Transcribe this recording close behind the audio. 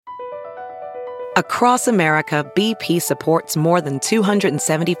Across America, BP supports more than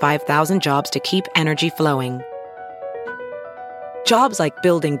 275,000 jobs to keep energy flowing. Jobs like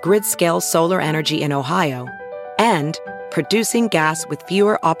building grid-scale solar energy in Ohio and producing gas with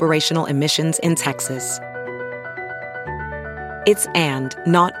fewer operational emissions in Texas. It's and,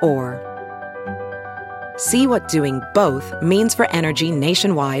 not or. See what doing both means for energy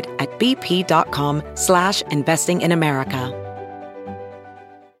nationwide at bp.com/investing in America.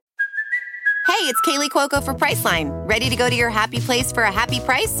 Hey, it's Kaylee Cuoco for Priceline. Ready to go to your happy place for a happy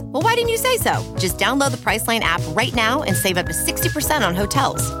price? Well, why didn't you say so? Just download the Priceline app right now and save up to 60% on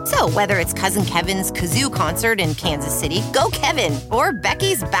hotels. So whether it's Cousin Kevin's Kazoo Concert in Kansas City, go Kevin, or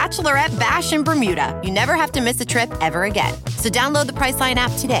Becky's Bachelorette Bash in Bermuda, you never have to miss a trip ever again. So download the Priceline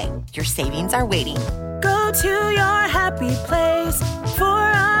app today. Your savings are waiting. Go to your happy place for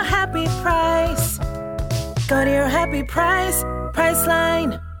a happy price. Go to your happy price,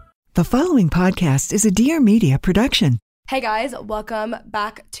 Priceline. The following podcast is a Dear Media production. Hey guys, welcome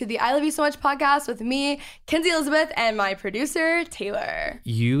back to the I Love You So Much podcast with me, Kenzie Elizabeth, and my producer, Taylor.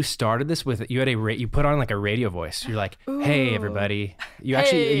 You started this with, you put on like a radio voice. You're like, hey everybody. You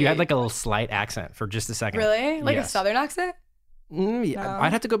had like a little slight accent for just a second. Really? Like yes. a Southern accent? Yeah, no.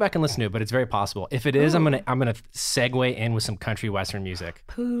 I'd have to go back and listen to it, but it's very possible. If it is, I'm gonna segue in with some country western music.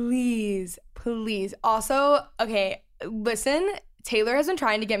 Please. Also, okay, listen, Taylor has been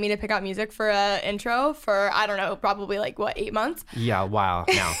trying to get me to pick out music for an intro for, I don't know, probably 8 months? Yeah, a while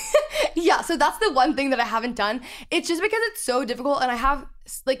now. Yeah, so that's the one thing that I haven't done. It's just because it's so difficult, and I have,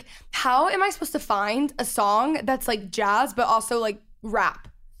 how am I supposed to find a song that's jazz, but also rap?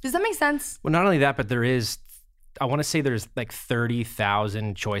 Does that make sense? Well, not only that, but I want to say there's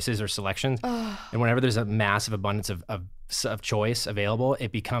 30,000 choices or selections. And whenever there's a massive abundance of choice available,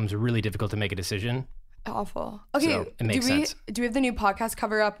 it becomes really difficult to make a decision. Awful. Okay, so it makes sense. Do we have the new podcast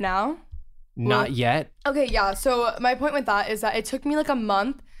cover up now? Not yet. Okay, yeah. So my point with that is that it took me a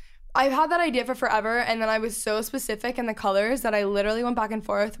month. I've had that idea for forever, and then I was so specific in the colors that I literally went back and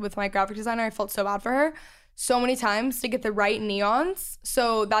forth with my graphic designer. I felt so bad for her so many times to get the right neons.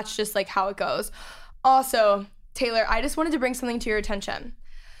 So that's just how it goes. Also, Taylor, I just wanted to bring something to your attention.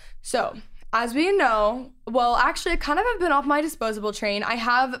 So, as we know, well, actually, I kind of have been off my disposable train. I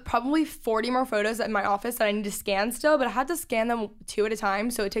have probably 40 more photos in my office that I need to scan still, but I had to scan them 2 at a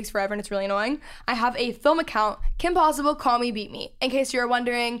time, so it takes forever and it's really annoying. I have a film account, Kim Possible, Call Me, Beat Me. In case you're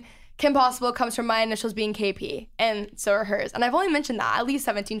wondering, Kim Possible comes from my initials being KP, and so are hers. And I've only mentioned that at least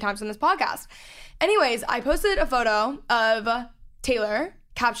 17 times on this podcast. Anyways, I posted a photo of Taylor,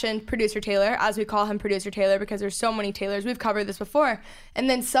 captioned Producer Taylor, as we call him Producer Taylor because there's so many Taylors. We've covered this before. And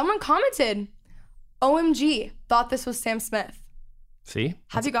then someone commented, OMG, thought this was Sam Smith. See?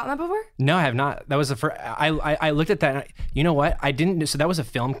 Have you gotten that before? No, I have not. That was the first. I looked at that. You know what? I didn't. So that was a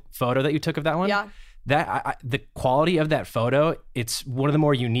film photo that you took of that one? Yeah. The quality of that photo, it's one of the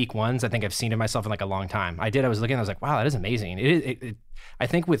more unique ones I think I've seen in myself in a long time. I was looking, I was like, wow, that is amazing. I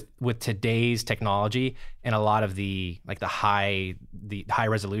think with today's technology and a lot of the high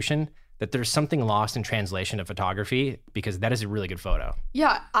resolution, that there's something lost in translation of photography because that is a really good photo.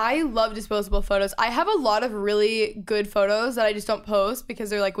 Yeah, I love disposable photos. I have a lot of really good photos that I just don't post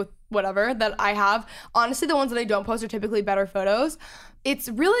because they're with whatever that I have. Honestly, the ones that I don't post are typically better photos. It's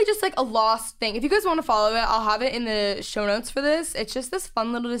really just a lost thing. If you guys want to follow it, I'll have it in the show notes for this. It's just this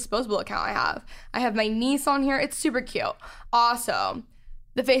fun little disposable account I have. I have my niece on here. It's super cute. Also,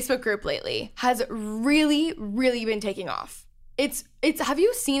 the Facebook group lately has really, really been taking off. It's. Have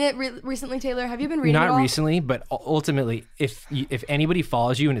you seen it recently, Taylor? Have you been reading it all? Not recently, but ultimately, if anybody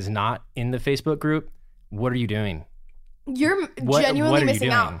follows you and is not in the Facebook group, what are you doing? You're genuinely missing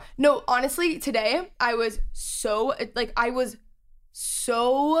out. No, honestly, today I was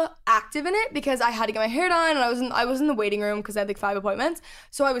so active in it because I had to get my hair done and I was in the waiting room because I had 5 appointments.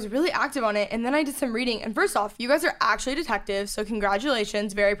 So I was really active on it, and then I did some reading. And first off, you guys are actually detectives, so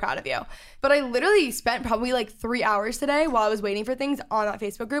congratulations, very proud of you. But I literally spent probably 3 hours today while I was waiting for things on that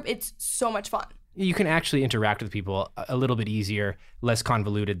Facebook group. It's so much fun. You can actually interact with people a little bit easier, less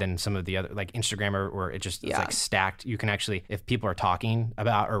convoluted than some of the other Instagram or it just is stacked. You can actually, if people are talking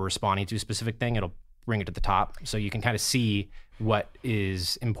about or responding to a specific thing, it'll bring it to the top, so you can kind of see what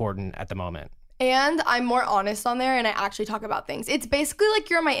is important at the moment. And I'm more honest on there, and I actually talk about things. It's basically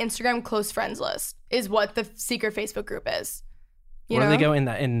you're on my Instagram close friends list is what the secret Facebook group is. Where do they go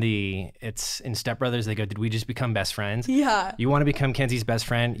it's in Step Brothers, they go, did we just become best friends? Yeah. You want to become Kenzie's best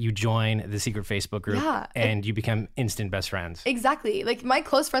friend, you join the secret Facebook group, and you become instant best friends. Exactly. My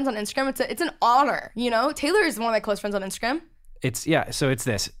close friends on Instagram, it's an honor, Taylor is one of my close friends on Instagram. So it's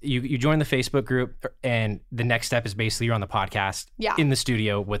this. You join the Facebook group, and the next step is basically you're on the podcast in the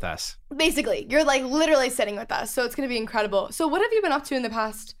studio with us. Basically, you're like literally sitting with us. So it's going to be incredible. So what have you been up to in the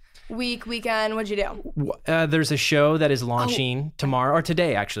past weekend? What'd you do? There's a show that is launching tomorrow, or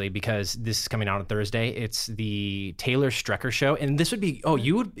today actually, because this is coming out on Thursday. It's the Taylor Strecker show, and this would be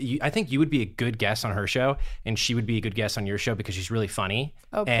I think you would be a good guest on her show, and she would be a good guest on your show because she's really funny.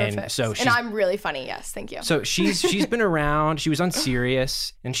 Oh, and perfect. And I'm really funny. Yes, thank you. So she's been around. She was on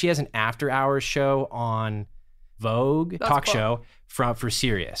Sirius, and she has an after hours show on Vogue talk show for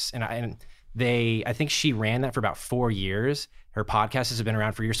Sirius, and I think she ran that for about 4 years. Her podcast has been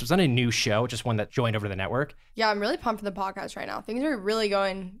around for years. So it's not a new show, just one that joined over the network. Yeah, I'm really pumped for the podcast right now. Things are really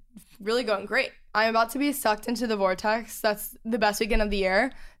going great. I'm about to be sucked into the vortex. That's the best weekend of the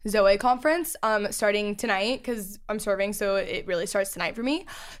year. Zoe conference, starting tonight because I'm serving, so it really starts tonight for me.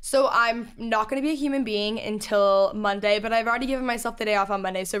 So I'm not going to be a human being until Monday, but I've already given myself the day off on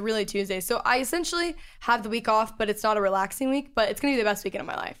Monday, so really Tuesday. So I essentially have the week off, but it's not a relaxing week, but it's going to be the best weekend of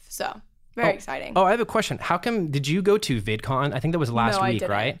my life. So very exciting. Oh, I have a question. How come, did you go to VidCon? I think that was last week,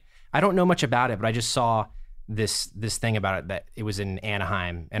 right? I don't know much about it, but I just saw this thing about it that it was in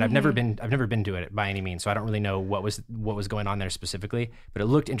Anaheim, and I've never been to it by any means, so I don't really know what was going on there specifically, but it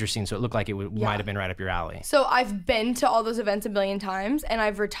looked interesting, so it looked like it might have been right up your alley. So I've been to all those events a billion times, and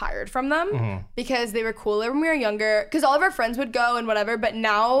I've retired from them because they were cooler when we were younger, because all of our friends would go and whatever, but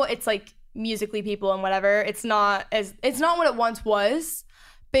now it's like Musically people and whatever. It's not what it once was.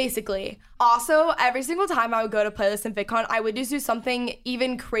 Basically. Also, every single time I would go to Playlist and VidCon, I would just do something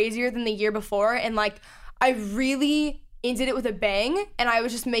even crazier than the year before. And like, I really ended it with a bang, and I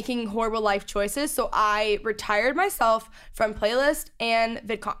was just making horrible life choices. So I retired myself from Playlist and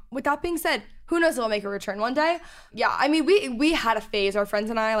VidCon. With that being said, who knows if I'll make a return one day. Yeah, I mean, we had a phase, our friends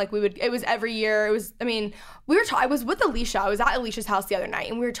and I, like it was every year. It was, I mean, I was with Alicia. I was at Alicia's house the other night,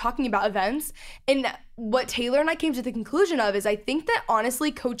 and we were talking about events. And what Taylor and I came to the conclusion of is I think that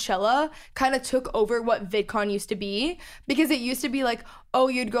honestly Coachella kind of took over what VidCon used to be, because it used to be like, oh,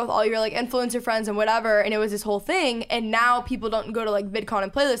 you'd go with all your like influencer friends and whatever, and it was this whole thing. And now people don't go to like VidCon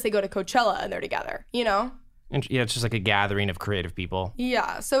and Playlist, they go to Coachella and they're together, you know? And yeah, it's just like a gathering of creative people.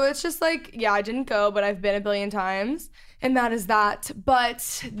 Yeah, so it's just like, yeah, I didn't go, but I've been a billion times, and that is that.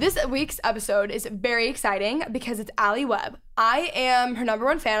 But this week's episode is very exciting because it's Alli Webb. I am her number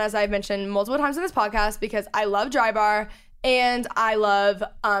one fan, as I've mentioned multiple times in this podcast, because I love DryBar and I love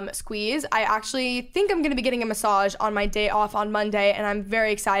Squeeze. I actually think I'm going to be getting a massage on my day off on Monday, and I'm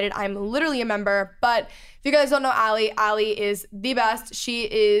very excited. I'm literally a member, but if you guys don't know Alli is the best. She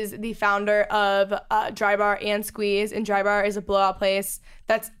is the founder of DryBar and Squeeze, and DryBar is a blowout place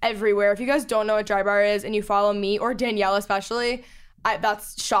that's everywhere. If you guys don't know what DryBar is and you follow me or Danielle especially,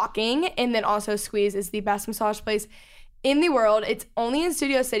 that's shocking. And then also Squeeze is the best massage place in the world. It's only in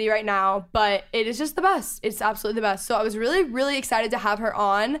Studio City right now, but it is just the best. It's absolutely the best. So I was really, really excited to have her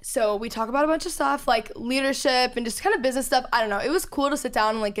on. So we talk about a bunch of stuff like leadership and just kind of business stuff. I don't know. It was cool to sit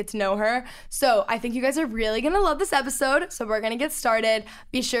down and like get to know her. So I think you guys are really going to love this episode. So we're going to get started.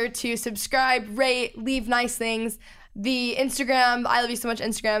 Be sure to subscribe, rate, leave nice things. The Instagram, I Love You So Much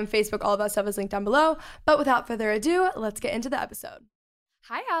Instagram, Facebook, all of that stuff is linked down below. But without further ado, let's get into the episode.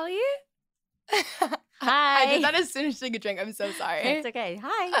 Hi, Alli. Hi. I did that as soon as she took a drink. I'm so sorry. It's okay.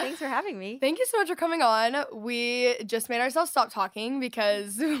 Hi. Thanks for having me. Thank you so much for coming on. We just made ourselves stop talking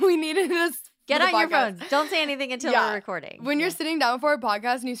because we needed this. Get on your phones. Don't say anything until we're recording. When you're sitting down for a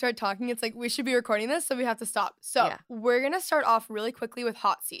podcast and you start talking, it's like, we should be recording this, so we have to stop. So we're going to start off really quickly with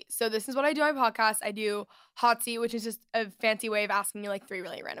Hot Seat. So this is what I do on my podcast. I do Hot Seat, which is just a fancy way of asking you like 3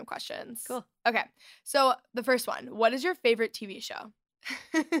 really random questions. Cool. Okay. So the first one, what is your favorite TV show?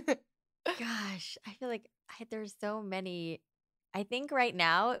 Gosh, I feel like there's so many. I think right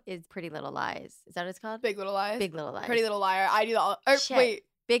now is Pretty Little Lies. Is that what it's called? Big Little Lies. Big Little Lies. Pretty Little Liar. I do all. Wait.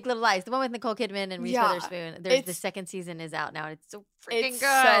 Big Little Lies. The one with Nicole Kidman and Reese Witherspoon. The second season is out now, and it's so freaking good.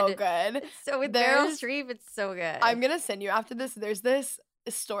 So good. It's so with Meryl Streep, it's so good. I'm gonna send you after this. There's this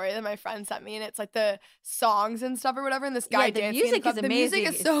story that my friend sent me, and it's like the songs and stuff or whatever, and this guy dancing. Music is amazing. The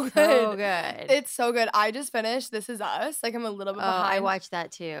music is so good. So good. It's so good. I just finished This Is Us. Like, I'm a little bit behind. I watched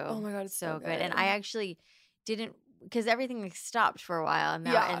that too. Oh my god, it's so good. And I actually didn't, because everything like stopped for a while, and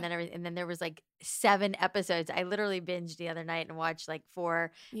now and then there was like 7 episodes. I literally binged the other night and watched like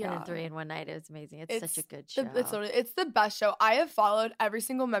 4 and then 3 in one night. It was amazing. It's such a good show. It's the best show. I have followed every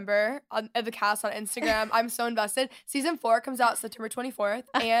single member of the cast on Instagram. I'm so invested. Season 4 comes out September 24th,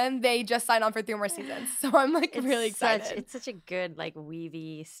 and they just signed on for 3 more seasons. So I'm like really excited. It's such a good like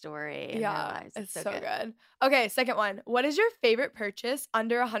weavy story in their lives. It's so good. Okay, second one. What is your favorite purchase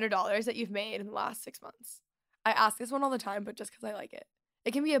under $100 that you've made in the last 6 months? I ask this one all the time, but just because I like it.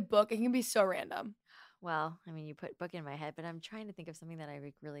 It can be a book. It can be so random. Well, I mean, you put book in my head, but I'm trying to think of something that I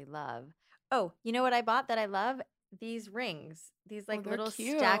really love. Oh, you know what I bought that I love? These rings. These like little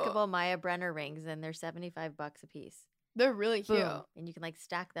cute. stackable Maya Brenner rings, and they're $75 a piece. They're really cute. Boom. And you can like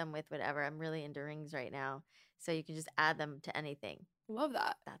stack them with whatever. I'm really into rings right now. So you can just add them to anything. Love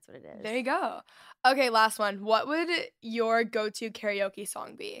that. That's what it is. There you go. Okay, last one. What would your go-to karaoke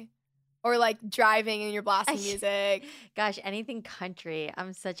song be? Or like driving and you're blasting music. Gosh, anything country.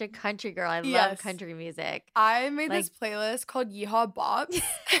 I'm such a country girl. I love country music. I made this playlist called Yeehaw Bops.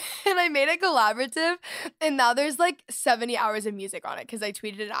 And I made it collaborative. And now there's like 70 hours of music on it because I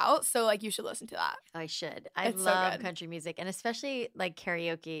tweeted it out. So like you should listen to that. I should. I love country music. And especially like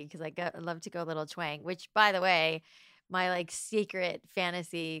karaoke because I love to go a little twang. Which, by the way, my like secret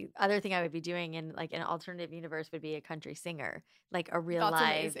fantasy, other thing I would be doing in like an alternative universe would be a country singer, like a real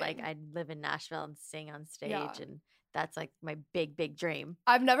live, like I'd live in Nashville and sing on stage. And that's like my big, big dream.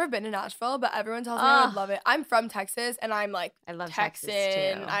 I've never been to Nashville, but everyone tells me I would love it. I'm from Texas and I'm like, I love Texan.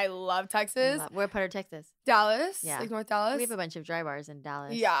 Texas too. I love Texas. What part of Texas? Dallas. Yeah. Like North Dallas. We have a bunch of DryBars in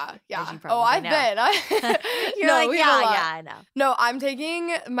Dallas. Yeah. Oh, I've been. You're like, I know. No, I'm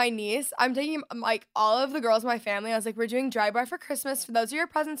taking my niece. I'm taking like all of the girls in my family. I was like, we're doing DryBar for Christmas. Those are your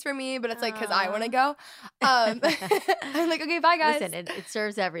presents for me. But it's like, because I want to go. I'm like, okay, bye guys. Listen, it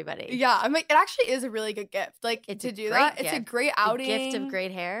serves everybody. Yeah. I'm like, it actually is a really good gift. Like to do that. Gift. It's a great outing. The gift of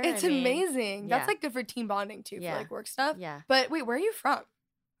great hair. It's amazing. That's like good for team bonding too, for like work stuff. Yeah. But wait, where are you from?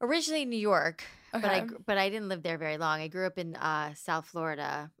 Originally New York, okay. but I didn't live there very long. I grew up in South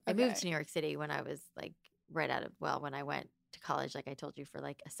Florida. I moved to New York City when I was like when I went to college, like I told you, for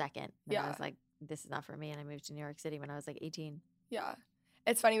like a second. And I was like, this is not for me. And I moved to New York City when I was like 18. Yeah.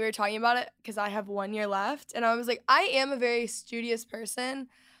 It's funny, we were talking about it because I have 1 year left. And I was like, I am a very studious person.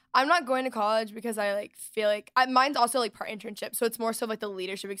 I'm not going to college because I like feel like mine's also like part internship. So it's more so like the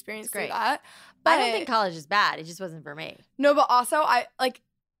leadership experience through that. But I don't think college is bad. It just wasn't for me. No, but also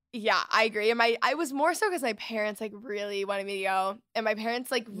yeah, I agree. And I was more so because my parents like really wanted me to go. And my parents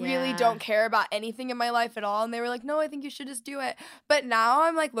like really don't care about anything in my life at all. And they were like, no, I think you should just do it. But now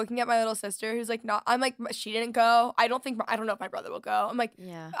I'm like looking at my little sister who's like I'm like, she didn't go. I don't know if my brother will go. I'm like,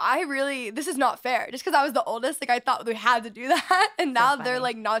 this is not fair. Just because I was the oldest, like I thought we had to do that. And now they're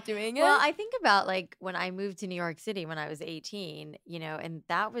like not doing it. Well, I think about like when I moved to New York City when I was 18, and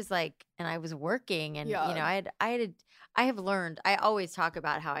that was like, and I was working and, I have learned, I always talk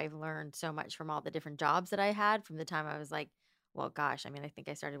about how I've learned so much from all the different jobs that I had from the time I was like, well, gosh, I mean, I think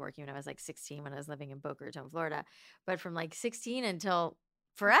I started working when I was like 16 when I was living in Boca Raton, Florida. But from like 16 until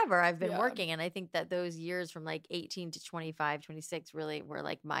forever, I've been working. And I think that those years from like 18 to 25, 26 really were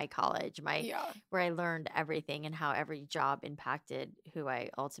like my college, where I learned everything and how every job impacted who I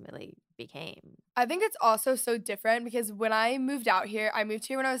ultimately became. I think it's also so different because when I moved out here, when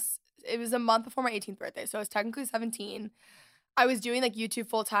it was a month before my 18th birthday. So I was technically 17. I was doing like YouTube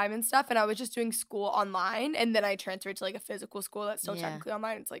full time and stuff. And I was just doing school online. And then I transferred to like a physical school that's still technically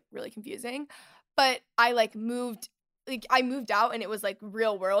online. It's like really confusing. But I moved out and it was like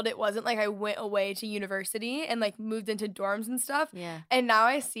real world. It wasn't like I went away to university and like moved into dorms and stuff. Yeah. And now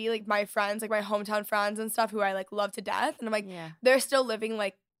I see like my friends, like my hometown friends and stuff who I like love to death. And I'm like, they're still living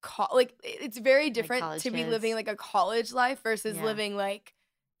like, it's very different like to be living like a college life versus living like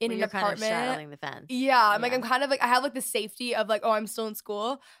in an apartment. Kind of straddling the fence. Yeah. I'm like, I'm kind of like, I have like the safety of like, oh, I'm still in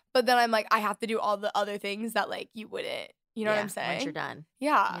school. But then I'm like, I have to do all the other things that like you wouldn't. You know what I'm saying? Once you're done.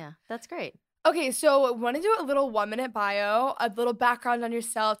 Yeah. Yeah. That's great. Okay, so I want to do a little 1 minute bio, a little background on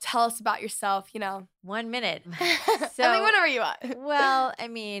yourself. Tell us about yourself, 1 minute. So, I mean, whatever you want. Well, I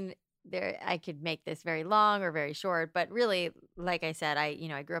mean, I could make this very long or very short, but really, like I said,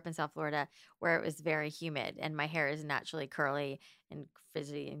 I grew up in South Florida where it was very humid and my hair is naturally curly and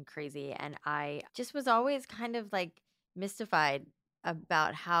frizzy and crazy. And I just was always kind of like mystified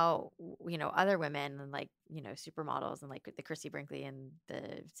about how, other women and like, supermodels and like the Christy Brinkley and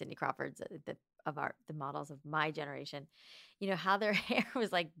the Cindy Crawfords, the models of my generation, how their hair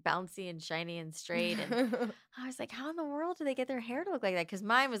was like bouncy and shiny and straight. And I was like, how in the world do they get their hair to look like that? Because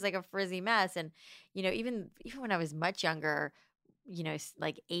mine was like a frizzy mess. And, even when I was much younger,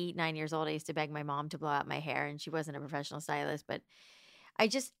 like 8, 9 years old, I used to beg my mom to blow out my hair, and she wasn't a professional stylist, but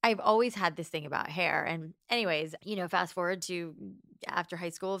I've always had this thing about hair. And anyways, fast forward to after high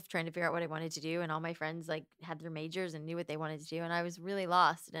school, trying to figure out what I wanted to do. And all my friends like had their majors and knew what they wanted to do. And I was really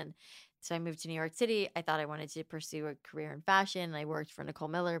lost. And so I moved to New York City. I thought I wanted to pursue a career in fashion. And I worked for Nicole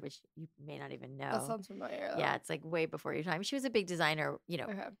Miller, which you may not even know. That sounds familiar, though. Yeah, it's like way before your time. She was a big designer,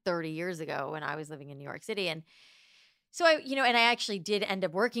 30 years ago when I was living in New York City. And So and I actually did end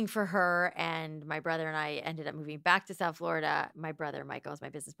up working for her, and my brother and I ended up moving back to South Florida. My brother, Michael, is my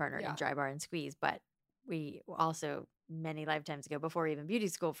business partner in DryBar and Squeeze, but we also many lifetimes ago, before even beauty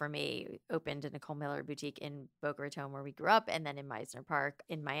school for me, opened a Nicole Miller boutique in Boca Raton where we grew up, and then in Meisner Park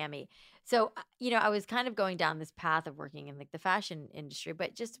in Miami. So, I was kind of going down this path of working in like the fashion industry,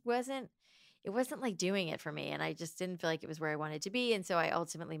 but just it wasn't like doing it for me. And I just didn't feel like it was where I wanted to be. And so I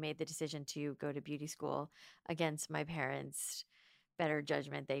ultimately made the decision to go to beauty school against my parents' better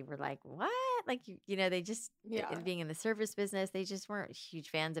judgment. They were like, what? Like, they just, being in the service business, they just weren't huge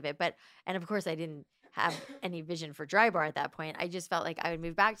fans of it. And of course I didn't have any vision for DryBar at that point. I just felt like I would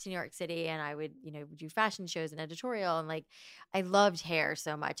move back to New York City and I would, do fashion shows and editorial. And like, I loved hair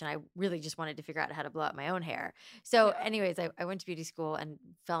so much. And I really just wanted to figure out how to blow up my own hair. So anyways, I went to beauty school and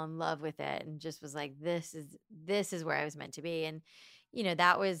fell in love with it and just was like, this is where I was meant to be. And,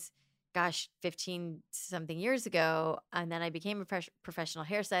 that was, 15 something years ago. And then I became a professional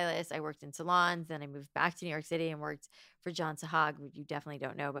hairstylist. I worked in salons. Then I moved back to New York City and worked for John Sahag, who you definitely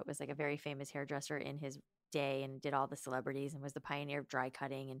don't know, but was like a very famous hairdresser in his day and did all the celebrities and was the pioneer of dry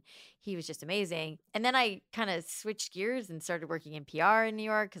cutting. And he was just amazing. And then I kind of switched gears and started working in PR in New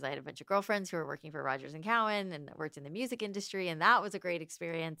York because I had a bunch of girlfriends who were working for Rogers & Cowan and worked in the music industry. And that was a great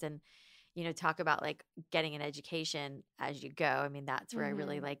experience. And talk about like getting an education as you go. I mean, that's where I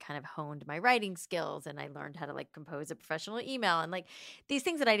really like kind of honed my writing skills, and I learned how to like compose a professional email and like these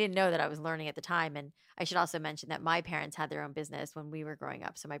things that I didn't know that I was learning at the time. And I should also mention that my parents had their own business when we were growing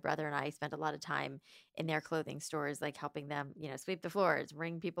up. So my brother and I spent a lot of time in their clothing stores, like helping them, sweep the floors,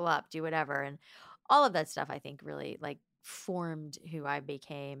 ring people up, do whatever. And all of that stuff, I think really like formed who I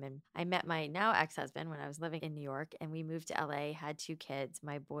became. And I met my now ex-husband when I was living in New York, and we moved to LA, had 2 kids.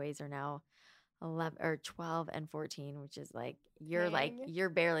 My boys are now 12 and 14, which is like, you're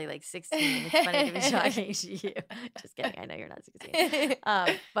barely like 16. It's funny to be talking to you. Just kidding. I know you're not 16.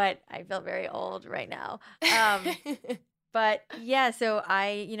 But I feel very old right now. But yeah, so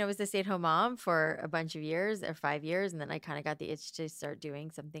I, was a stay-at-home mom for a bunch of years, or 5 years. And then I kind of got the itch to start doing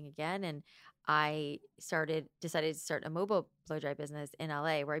something again. And I decided to start a mobile blow dry business in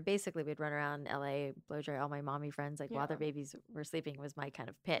LA, where I basically would run around LA, blow dry all my mommy friends, like while their babies were sleeping was my kind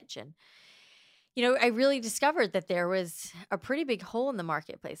of pitch. And, I really discovered that there was a pretty big hole in the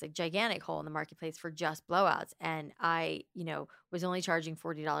marketplace, like gigantic hole in the marketplace for just blowouts. And I, was only charging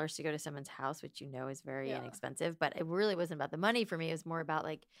 $40 to go to someone's house, which is very inexpensive, but it really wasn't about the money for me. It was more about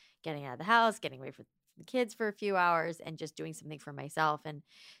like getting out of the house, getting away from the kids for a few hours and just doing something for myself. And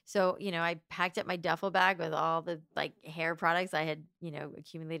so, I packed up my duffel bag with all the like hair products I had,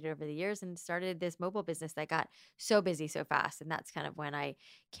 accumulated over the years and started this mobile business that got so busy so fast. And that's kind of when I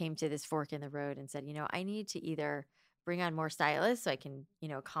came to this fork in the road and said, I need to either bring on more stylists so I can,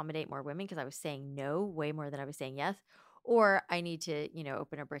 accommodate more women, because I was saying no way more than I was saying yes. Or I need to,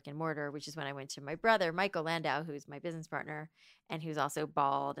 open a brick and mortar, which is when I went to my brother, Michael Landau, who's my business partner and who's also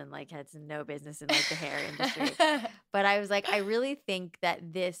bald and like had no business in like the hair industry. But I was like, I really think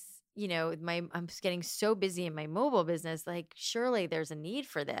that this, I'm just getting so busy in my mobile business, like surely there's a need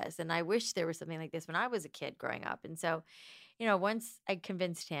for this. And I wish there was something like this when I was a kid growing up. And so, once I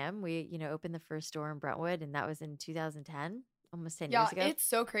convinced him, we, opened the first store in Brentwood, and that was in 2010. Almost 10 years ago. It's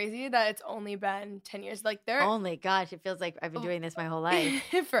so crazy that it's only been 10 years. Like gosh, it feels like I've been doing this my whole life.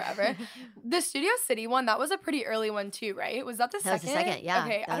 Forever. The Studio City one, that was a pretty early one too, right? Was that the second? That was the second, yeah.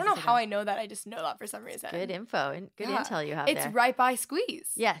 Okay, I don't know how I know that. I just know that for some reason. Good info and good intel you have there. It's right by Squeeze.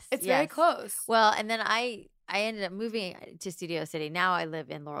 Yes. It's very close. Well, and then I ended up moving to Studio City. Now I live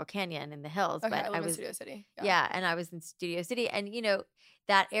in Laurel Canyon in the hills. Okay, but I live in Studio City. Yeah, and I was in Studio City. And,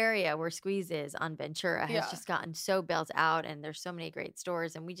 that area where Squeeze is on Ventura has just gotten so built out, and there's so many great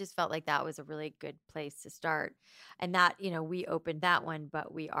stores. And we just felt like that was a really good place to start. And that, we opened that one,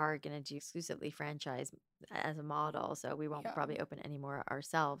 but we are going to do exclusively franchise as a model. So we won't probably open any more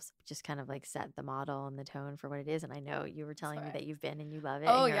ourselves. Just kind of like set the model and the tone for what it is. And I know you were telling me that you've been and you love it.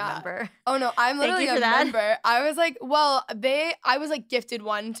 Oh, and you're a member. Oh, no, I'm literally a member. I was like, I was like gifted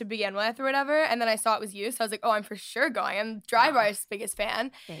one to begin with or whatever. And then I saw it was you. So I was like, oh, I'm for sure going. I'm DryBar's biggest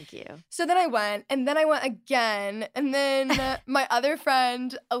fan. Thank you. So then I went, and then I went again. And then my other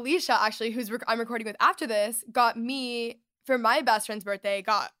friend, Alicia, actually, I'm recording with after this, got me, for my best friend's birthday,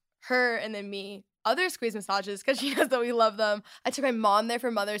 got her and then me other Squeeze massages because she knows that we love them. I took my mom there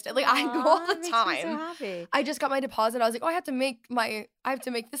for Mother's Day. Like, I go all the time. Makes me so happy. I just got my deposit. I was like, oh, I have to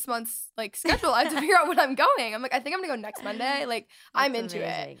make this month's like schedule. I have to figure out when I'm going. I'm like, I think I'm gonna go next Monday. Like, I'm into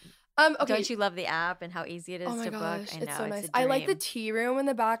it. Okay. Don't you love the app and how easy it is to book? I know, it's so nice. a I like the dream. tea room in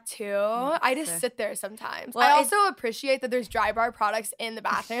the back too. I just sit there sometimes. Well, I also appreciate that there's DryBar products in the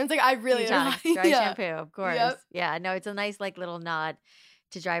bathrooms. Like I really dry yeah. shampoo, of course. Yep. Yeah, no, it's a nice like little nod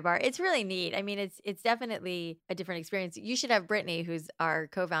to DryBar. It's really neat. I mean, it's definitely a different experience. You should have Brittany, who's our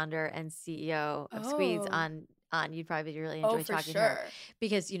co-founder and CEO of Squeeze, on. You'd probably really enjoy talking to her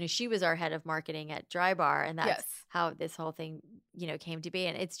because, you know, she was our head of marketing at DryBar, and that's how this whole thing, you know, came to be.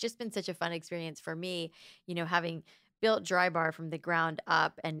 And it's just been such a fun experience for me, you know, having built DryBar from the ground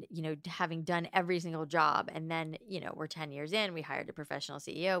up and, you know, having done every single job. And then, you know, we're 10 years in, we hired a professional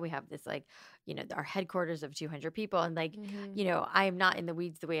CEO. We have this like, you know, our headquarters of 200 people. And like, you know, I am not in the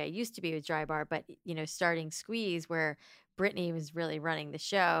weeds the way I used to be with DryBar, but, you know, starting Squeeze where Brittany was really running the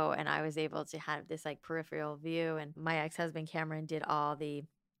show and I was able to have this like peripheral view, and my ex-husband Cameron did all the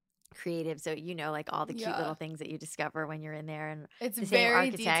creative, so you know, like all the cute little things that you discover when you're in there, and it's the very same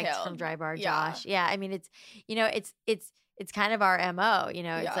architect detailed. from DryBar, Josh. Yeah, I mean, it's, you know, it's kind of our MO, you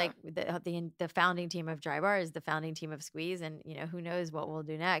know. It's like the founding team of DryBar is the founding team of Squeeze, and you know, who knows what we'll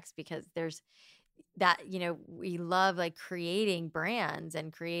do next, because there's that, you know, we love like creating brands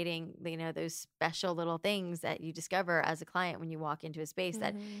and creating, you know, those special little things that you discover as a client when you walk into a space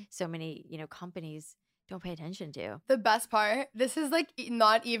that so many, you know, companies don't pay attention to. The best part, this is like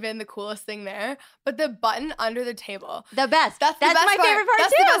not even the coolest thing there, but the button under the table. The best. That's my favorite part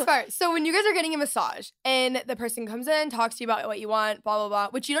That's too. the best part. So when you guys are getting a massage and the person comes in, talks to you about what you want, blah, blah, blah,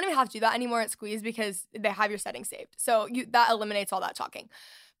 which you don't even have to do that anymore at Squeeze because they have your settings saved. So that eliminates all that talking.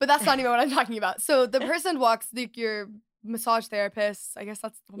 But that's not even what I'm talking about. So the person walks, your massage therapist, I guess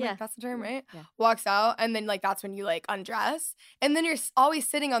that's the term, right? Yeah. Walks out, and then like that's when you like undress, and then you're always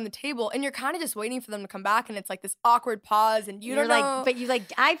sitting on the table, and you're kind of just waiting for them to come back, and it's like this awkward pause, and you're like, know. But you like,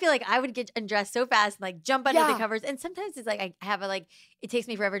 I feel like I would get undressed so fast and like jump under the covers, and sometimes it's like I have a like. It takes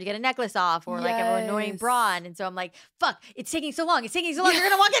me forever to get a necklace off, or like an annoying bra on, and so I'm like, "Fuck! It's taking so long. It's taking so long. They're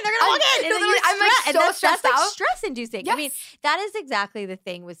gonna walk in. They're gonna walk in." And then I'm like so stressed out. That's like stress-inducing. Yes. I mean, that is exactly the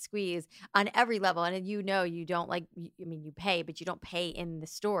thing with Squeeze on every level. And you know, you don't like. I mean, you pay, but you don't pay in the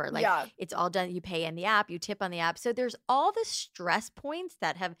store. Like it's all done. You pay in the app. You tip on the app. So there's all the stress points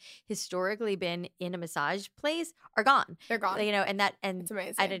that have historically been in a massage place are gone. They're gone. You know, and it's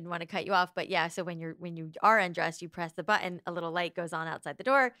amazing. I didn't want to cut you off, but yeah. So when you are undressed, you press the button. A little light goes on outside the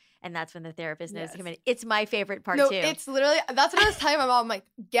door. And that's when the therapist knows to come in. It's my favorite part too. It's literally, that's what I was telling my mom. I'm like,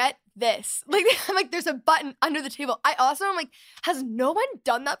 get this. Like, I'm like, there's a button under the table. I'm like, has no one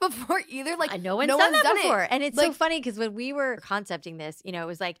done that before either? Like, no one's done that before. And it's like, so funny because when we were concepting this, you know, it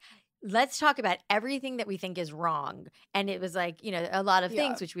was like, let's talk about everything that we think is wrong. And it was like, you know, a lot of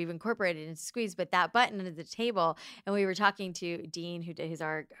things which we've incorporated into Squeeze, but that button under the table. And we were talking to Dean, who's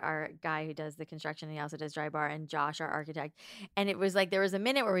our guy who does the construction, and he also does DryBar, and Josh, our architect. And it was like, there was a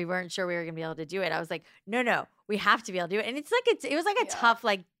minute where we weren't sure we were going to be able to do it. I was like, no, we have to be able to do it. And it's like, it was like a tough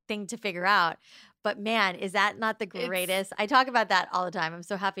like thing to figure out. But man, is that not the greatest? I talk about that all the time. I'm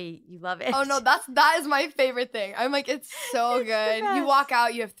so happy you love it. Oh no, that is my favorite thing. I'm like, it's so good. You walk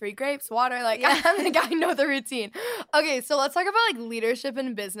out, you have 3 grapes, water. Like, I'm like, I know the routine. Okay, so let's talk about like leadership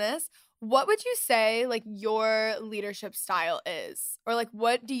in business. What would you say like your leadership style is, or like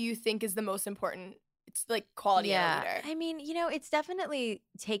what do you think is the most important? It's like quality of a leader. I mean, you know, it's definitely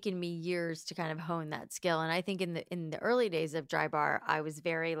taken me years to kind of hone that skill. And I think in the early days of DryBar, I was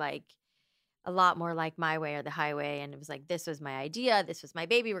very like a lot more like my way or the highway. And it was like, this was my idea. This was my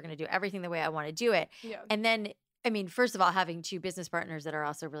baby. We're going to do everything the way I want to do it. Yeah. And then, I mean, first of all, having 2 business partners that are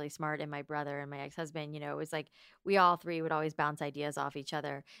also really smart, and my brother and my ex-husband, you know, it was like we all 3 would always bounce ideas off each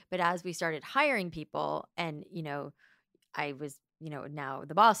other. But as we started hiring people, and, you know, I was, you know, now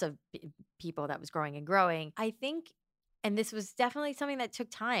the boss of people that was growing and growing, I think, and this was definitely something that took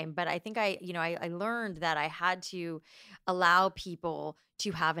time, but I think I learned that I had to allow people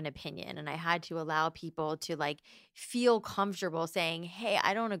to have an opinion, and I had to allow people to like feel comfortable saying, hey,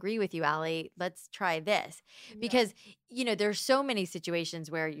 I don't agree with you, Alli. Let's try this. Because, you know, there's so many situations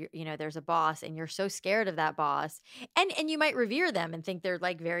where, you know, there's a boss and you're so scared of that boss, and you might revere them and think they're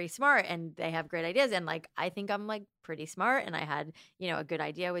like very smart and they have great ideas. And like, I think I'm like pretty smart, and I had, you know, a good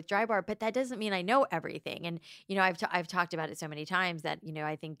idea with DryBar, but that doesn't mean I know everything. And, you know, I've talked about it so many times that, you know,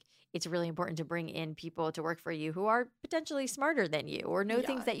 I think it's really important to bring in people to work for you who are potentially smarter than you, or know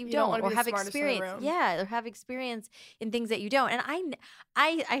things that you don't, or have experience. Or have experience in things that you don't. And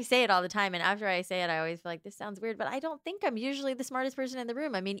I say it all the time. And after I say it, I always feel like this sounds weird, but I don't think I'm usually the smartest person in the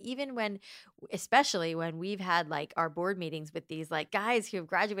room. I mean, even especially when we've had like our board meetings with these like guys who have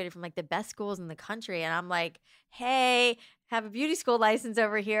graduated from like the best schools in the country. And I'm like, hey, have a beauty school license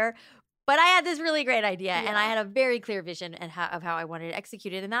over here. But I had this really great idea, and I had a very clear vision of how I wanted to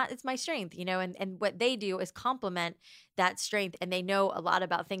execute it, and that is my strength, and what they do is complement that strength, and they know a lot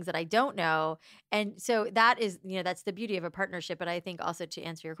about things that I don't know. And so that is, that's the beauty of a partnership. But I think also, to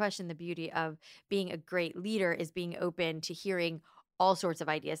answer your question, the beauty of being a great leader is being open to hearing all sorts of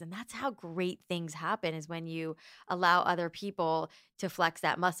ideas. And that's how great things happen, is when you allow other people to flex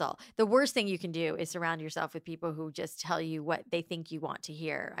that muscle. The worst thing you can do is surround yourself with people who just tell you what they think you want to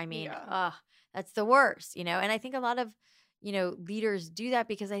hear. I mean, that's the worst, And I think a lot of, leaders do that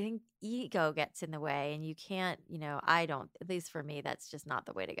because I think ego gets in the way, and you can't, I don't, at least for me, that's just not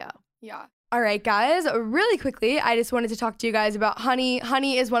the way to go. Yeah. All right, guys, really quickly, I just wanted to talk to you guys about Honey.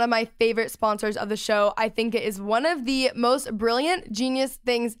 Honey is one of my favorite sponsors of the show. I think it is one of the most brilliant, genius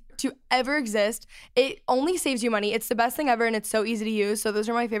things to ever exist. It only saves you money. It's the best thing ever, and it's so easy to use. So those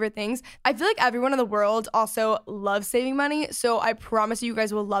are my favorite things. I feel like everyone in the world also loves saving money, so I promise you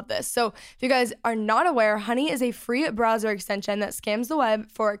guys will love this. So if you guys are not aware, Honey is a free browser extension that scans the web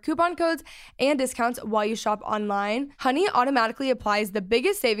for coupon codes and discounts while you shop online. Honey automatically applies the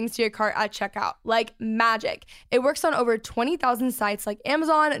biggest savings to your cart at checkout, like magic. It works on over 20,000 sites like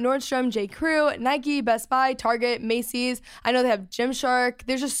Amazon, Nordstrom, J.Crew, Nike, Best Buy, Target, Macy's. I know they have Gymshark.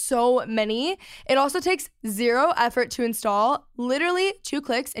 There's just so many. It also takes zero effort to install, literally 2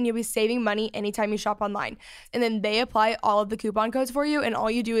 clicks, and you'll be saving money anytime you shop online. And then they apply all of the coupon codes for you, and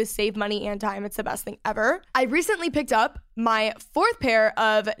all you do is save money and time. It's the best thing ever. I recently picked up my 4th pair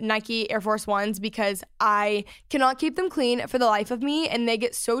of Nike Air Force Ones because I cannot keep them clean for the life of me, and they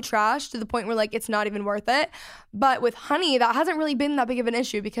get so trashed to the point where like it's not even worth it. But with Honey, that hasn't really been that big of an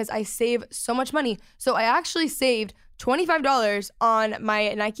issue because I save so much money. So I actually saved $25 on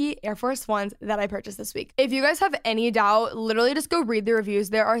my Nike Air Force Ones that I purchased this week. If you guys have any doubt, literally just go read the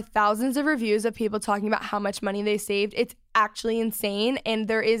reviews. There are thousands of reviews of people talking about how much money they saved. It's actually insane, and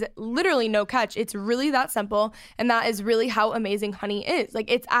there is literally no catch. It's really that simple, and that is really how amazing Honey is.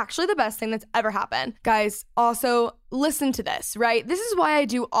 Like, it's actually the best thing that's ever happened. Guys, also listen to this, right? This is why I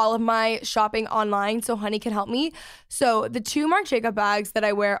do all of my shopping online, so Honey can help me. So the 2 Marc Jacob bags that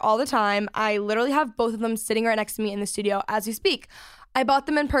I wear all the time, I literally have both of them sitting right next to me in the studio as we speak. I bought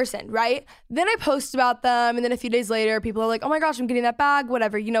them in person, right? Then I post about them, and then a few days later, people are like, oh my gosh, I'm getting that bag,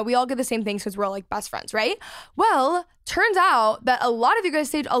 whatever. We all get the same things because we're all like best friends, right? Well, turns out that a lot of you guys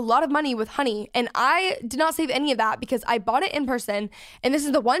saved a lot of money with Honey, and I did not save any of that because I bought it in person, and this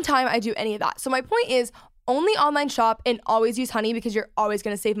is the one time I do any of that. So my point is, only online shop and always use Honey because you're always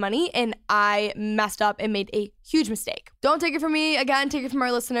going to save money, and I messed up and made a huge mistake. Don't take it from me. Again, take it from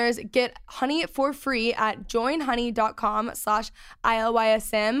our listeners. Get Honey for free at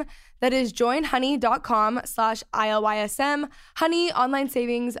joinhoney.com/ILYSM. That is joinhoney.com/ILYSM. Honey, online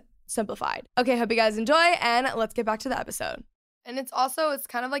savings simplified. Okay, hope you guys enjoy, and let's get back to the episode. And it's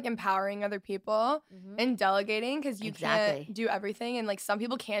kind of like empowering other people and delegating, because you can't do everything. And like some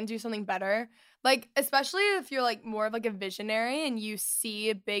people can do something better. Like, especially if you're like more of like a visionary and you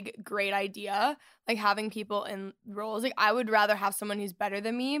see a big, great idea, like having people in roles. Like, I would rather have someone who's better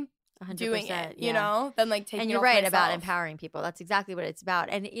than me 100%, doing it, you know, than like taking it. And you're right about empowering people. That's exactly what it's about.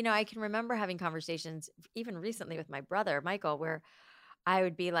 And, I can remember having conversations even recently with my brother, Michael, where I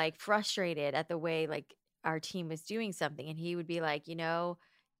would be like frustrated at the way like our team was doing something, and he would be like,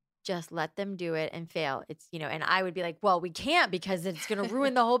 just let them do it and fail. It's, and I would be like, well, we can't because it's going to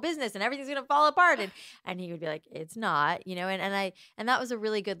ruin the whole business and everything's going to fall apart. And he would be like, it's not, and that was a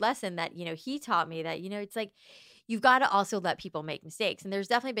really good lesson that, he taught me that, it's like, you've got to also let people make mistakes. And there's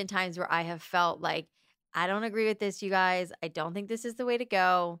definitely been times where I have felt like, I don't agree with this, you guys. I don't think this is the way to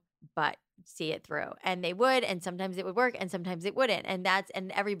go, but see it through. And they would, and sometimes it would work and sometimes it wouldn't. And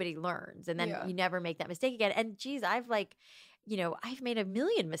everybody learns, and then you never make that mistake again. And geez, I've made 1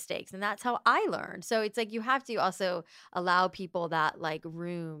 million mistakes, and that's how I learned. So it's like, you have to also allow people that like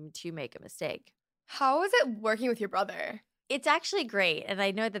room to make a mistake. How is it working with your brother? It's actually great. And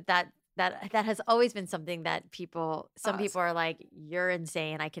I know that has always been something that some people are like, you're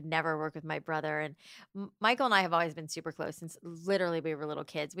insane. I could never work with my brother. And Michael and I have always been super close since literally we were little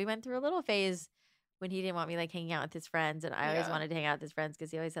kids. We went through a little phase when he didn't want me like hanging out with his friends, and I always wanted to hang out with his friends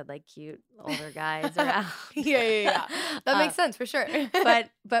because he always had like cute older guys around. Yeah. That makes sense for sure.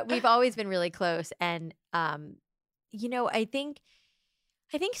 but we've always been really close, and I think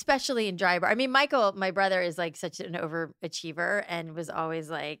especially in DryBar. I mean, Michael, my brother, is like such an overachiever and was always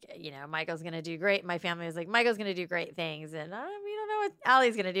like, Michael's going to do great. My family was like, Michael's going to do great things. And we don't know what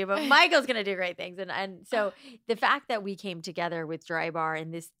Alli's going to do, but Michael's going to do great things. And so the fact that we came together with DryBar in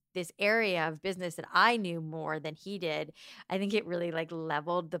this this area of business that I knew more than he did. I think it really like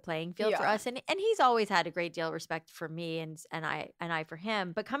leveled the playing field for us. And he's always had a great deal of respect for me and I for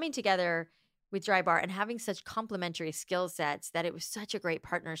him. But coming together with DryBar and having such complementary skill sets that it was such a great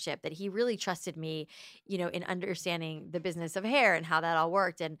partnership that he really trusted me, you know, in understanding the business of hair and how that all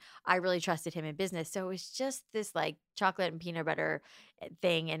worked. And I really trusted him in business. So it was just this like chocolate and peanut butter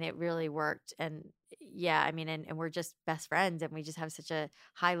thing. And it really worked. And yeah, I mean, and we're just best friends and we just have such a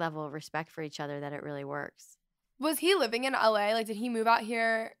high level of respect for each other that it really works. Was he living in LA? Like, did he move out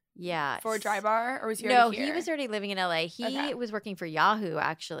here? Yeah. For DryBar, or was he No, already here? he was already living in LA. He was working for Yahoo,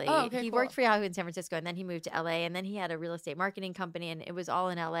 actually. Oh, okay, he cool. worked for Yahoo in San Francisco, and then he moved to LA, and then he had a real estate marketing company, and it was all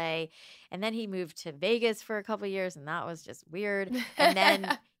in LA. And then he moved to Vegas for a couple of years, and that was just weird. And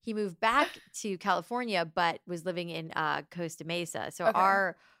then he moved back to California, but was living in Costa Mesa. So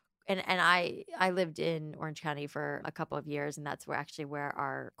I lived in Orange County for a couple of years, and that's where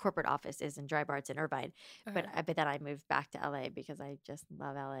our corporate office is in DryBar. It's in Irvine. Okay. But then I moved back to LA because I just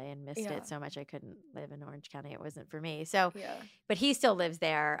love LA and missed it so much. I couldn't live in Orange County. It wasn't for me. So, but he still lives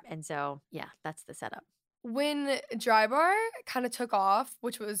there. And so, yeah, that's the setup. When DryBar kind of took off,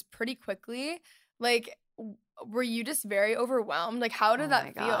 which was pretty quickly, like, were you just very overwhelmed? Like, how did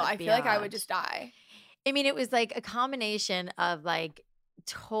that feel? I feel like I would just die. I mean, it was like a combination of like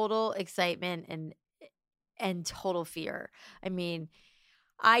total excitement and total fear. I mean,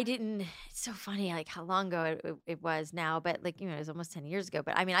 it's so funny like how long ago it was now, but like, you know, it was almost 10 years ago.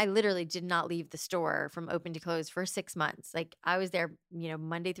 But I mean, I literally did not leave the store from open to close for 6 months. Like I was there, you know,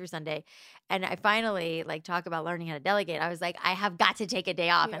 Monday through Sunday. And I finally like talk about learning how to delegate. I was like, I have got to take a day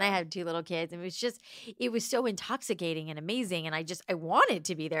off. And I had 2 little kids. And it was so intoxicating and amazing. And I wanted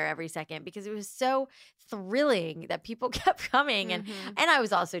to be there every second because it was so thrilling that people kept coming. And I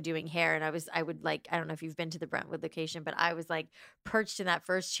was also doing hair. And I would like, I don't know if you've been to the Brentwood location, but I was like perched in that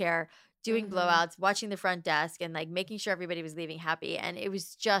first chair doing blowouts, watching the front desk and like making sure everybody was leaving happy. And it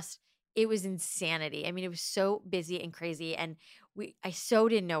was insanity. I mean, it was so busy and crazy. And I so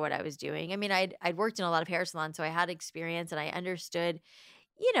didn't know what I was doing. I mean, I'd worked in a lot of hair salons, so I had experience and I understood,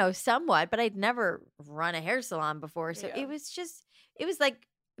 you know, somewhat, but I'd never run a hair salon before. So it was like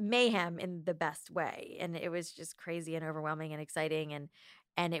mayhem in the best way. And it was just crazy and overwhelming and exciting.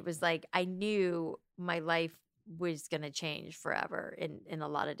 And it was like, I knew my life was going to change forever in a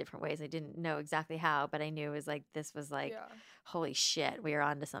lot of different ways. I didn't know exactly how, but I knew it was like, this was like, holy shit, we are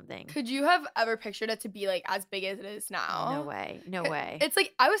on to something. Could you have ever pictured it to be like as big as it is now? No way. No way. It's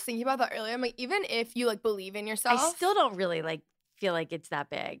like, I was thinking about that earlier. I'm like, even if you like believe in yourself. I still don't really like feel like it's that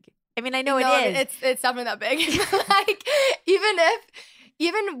big. I mean, I know it is. It's definitely that big. Like,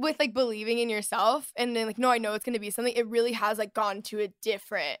 even with like believing in yourself and then like, no, I know it's going to be something, it really has like gone to a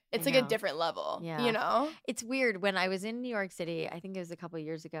different level, you know? It's weird. When I was in New York City, I think it was a couple of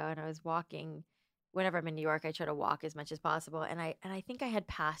years ago, and I was walking. Whenever I'm in New York, I try to walk as much as possible. And I think I had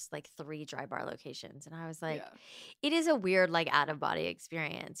passed like 3 DryBar locations. And I was like, it is a weird like out of body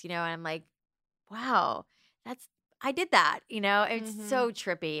experience, you know? And I'm like, wow, I did that, you know? It's so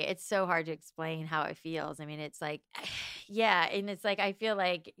trippy. It's so hard to explain how it feels. I mean, it's like, and it's like, I feel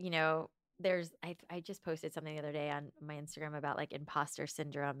like, you know, I just posted something the other day on my Instagram about like imposter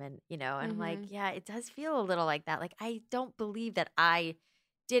syndrome and, you know, and I'm like, yeah, it does feel a little like that. Like, I don't believe that I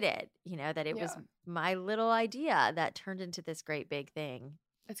did it, you know, that it was my little idea that turned into this great big thing.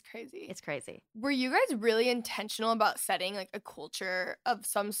 It's crazy. It's crazy. Were you guys really intentional about setting like a culture of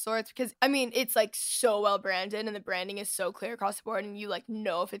some sorts? Because I mean, it's like so well branded and the branding is so clear across the board and you like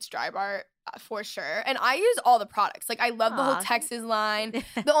know if it's DryBar for sure. And I use all the products. Like I love the whole Texas line.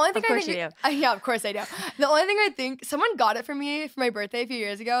 The only thing Of course you do. Yeah, of course I do. The only thing I think someone got it for me for my birthday a few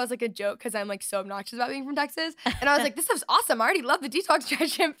years ago. It was like a joke because I'm like so obnoxious about being from Texas. And I was like, this stuff's awesome. I already love the detox dry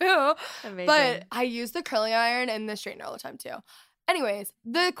shampoo. Amazing. But I use the curling iron and the straightener all the time too. Anyways,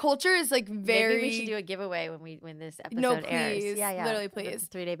 the culture is like very. Maybe we should do a giveaway when this episode airs. Please. Yeah. Literally, please.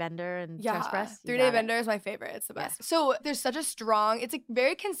 3-day bender and French press. 3-day bender is my favorite. It's the best. Yeah. So there's such a strong, it's a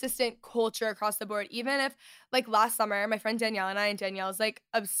very consistent culture across the board. Even if like last summer, my friend Danielle and I, and Danielle's like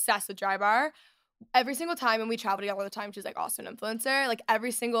obsessed with DryBar. Every single time, and we travel together all the time, she's like also an influencer. Like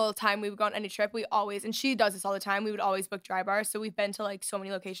every single time we would go on any trip, we always, and she does this all the time, we would always book DryBar. So we've been to like so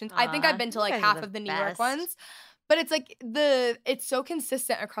many locations. I think I've been to like half of the New York ones. But it's like it's so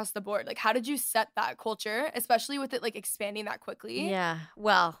consistent across the board. Like, how did you set that culture, especially with it like expanding that quickly? Yeah.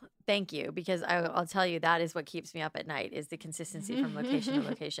 Well, thank you, because I'll tell you that is what keeps me up at night is the consistency from location to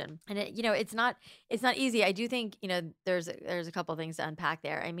location. And it, you know, it's not easy. I do think, you know, there's a couple things to unpack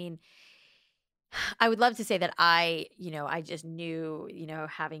there. I mean, I would love to say that I just knew,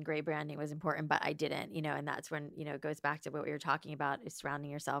 having great branding was important, but I didn't, and that's when, it goes back to what we were talking about, is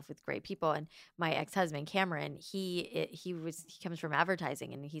surrounding yourself with great people. And my ex-husband, Cameron, he comes from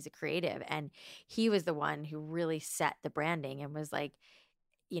advertising, and he's a creative, and he was the one who really set the branding and was like,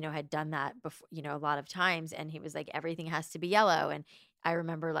 had done that before, a lot of times. And he was like, everything has to be yellow. And I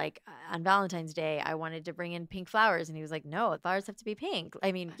remember, like, on Valentine's Day, I wanted to bring in pink flowers, and he was like, no, flowers have to be pink.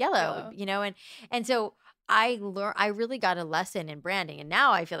 I mean, yellow. And so I really got a lesson in branding, and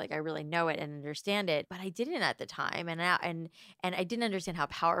now I feel like I really know it and understand it, but I didn't at the time. And I didn't understand how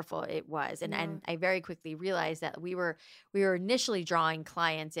powerful it was. And I very quickly realized that we were initially drawing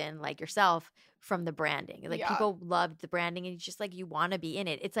clients in, like yourself, from the branding. Like, people loved the branding, and it's just like, you want to be in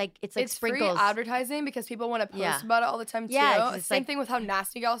it. It's like sprinkles. Free advertising because people want to post about it all the time too. Yeah, same thing with how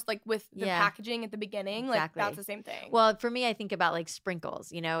nasty girls, like with the packaging at the beginning. Exactly. Like, that's the same thing. Well, for me, I think about like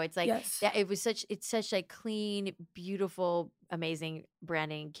sprinkles, it's like, it's such like clean, beautiful, amazing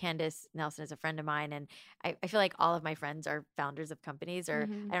branding. Candace Nelson is a friend of mine, and I feel like all of my friends are founders of companies, or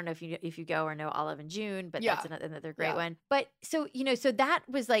I don't know if you go or know Olive and June, but that's another great one. But so that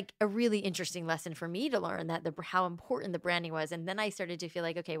was like a really interesting lesson for me to learn, that how important the branding was. And then I started to feel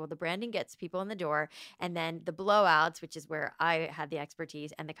like, okay, well, the branding gets people in the door, and then the blowouts, which is where I had the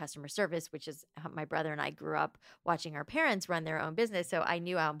expertise, and the customer service, which is how my brother and I grew up watching our parents run their own business. So I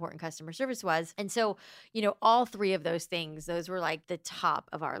knew how important customer service was. And so, all three of those things, those were like the top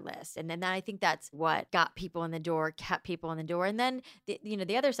of our list. And then I think that's what got people in the door, kept people in the door. And then,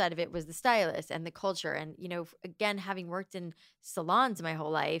 the other side of it was the stylist and the culture. And, again, having worked in salons my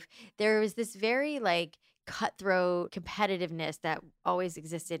whole life, there was this very like cutthroat competitiveness that always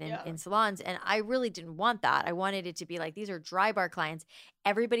existed in salons. And I really didn't want that. I wanted it to be like, these are DryBar clients.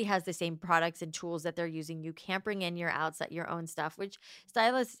 Everybody has the same products and tools that they're using. You can't bring in your own stuff, which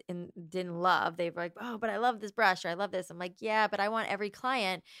stylists didn't love. They were like, oh, but I love this brush, or I love this. I'm like, yeah, but I want every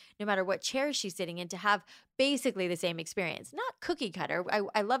client, no matter what chair she's sitting in, to have basically the same experience. Not cookie cutter.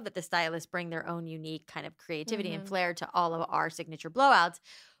 I love that the stylists bring their own unique kind of creativity and flair to all of our signature blowouts.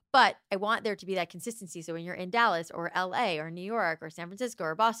 But I want there to be that consistency. So when you're in Dallas or LA or New York or San Francisco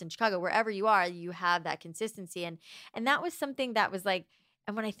or Boston, Chicago, wherever you are, you have that consistency. And that was something that was like,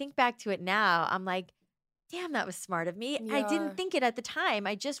 and when I think back to it now, I'm like, damn, that was smart of me. Yeah. I didn't think it at the time.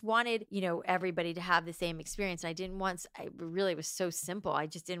 I just wanted, everybody to have the same experience. And I really was so simple. I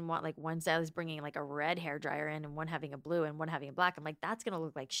just didn't want like one stylist bringing like a red hair dryer in and one having a blue and one having a black. I'm like, that's going to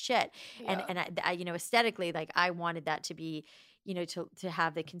look like shit. Yeah. And I aesthetically, like, I wanted that to be, to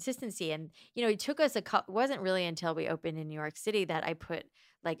have the consistency. And, it took us it wasn't really until we opened in New York City that I put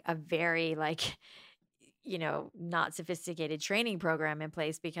like a very like, not sophisticated training program in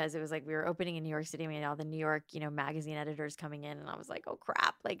place, because it was like we were opening in New York City. We had all the New York, magazine editors coming in, and I was like, oh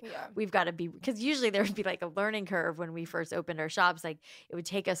crap, like we've got to be, because usually there would be like a learning curve when we first opened our shops. Like, it would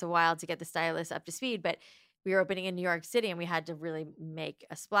take us a while to get the stylists up to speed, but we were opening in New York City and we had to really make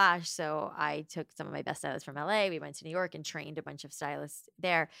a splash. So I took some of my best stylists from LA. We went to New York and trained a bunch of stylists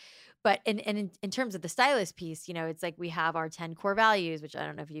there. But in terms of the stylist piece, it's like we have our 10 core values, which I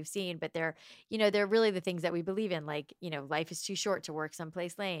don't know if you've seen, but they're really the things that we believe in. Like, life is too short to work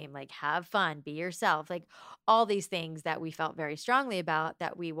someplace lame, like have fun, be yourself, like all these things that we felt very strongly about,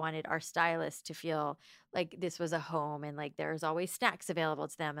 that we wanted our stylists to feel like this was a home, and like there's always snacks available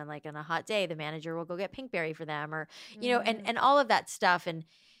to them. And like on a hot day, the manager will go get Pinkberry for them, or, and all of that stuff. And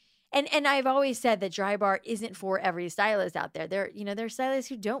I've always said that DryBar isn't for every stylist out there. There are stylists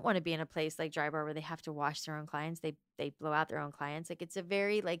who don't want to be in a place like DryBar where they have to wash their own clients. They blow out their own clients. Like, it's a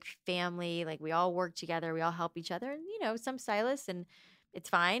very like family, like we all work together, we all help each other. And some stylists, and it's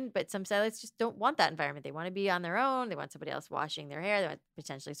fine, but some stylists just don't want that environment. They want to be on their own. They want somebody else washing their hair. They want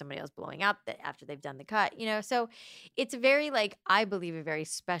potentially somebody else blowing out after they've done the cut, So it's very like, I believe, a very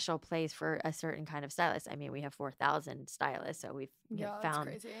special place for a certain kind of stylist. I mean, we have 4,000 stylists, so we've found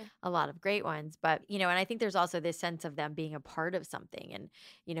a lot of great ones. But, and I think there's also this sense of them being a part of something, and,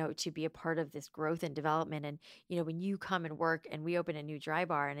 to be a part of this growth and development. And, when you come and work and we open a new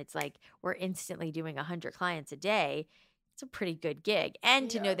DryBar and it's like we're instantly doing 100 clients a day, it's a pretty good gig. And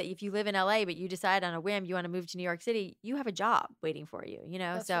to know that if you live in LA, but you decide on a whim you want to move to New York City, you have a job waiting for you,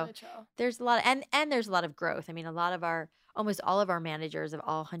 That's so really true. There's a lot of, and there's a lot of growth. I mean, almost all of our managers of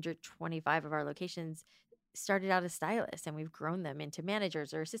all 125 of our locations started out as stylists, and we've grown them into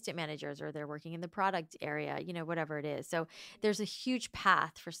managers or assistant managers, or they're working in the product area, whatever it is. So there's a huge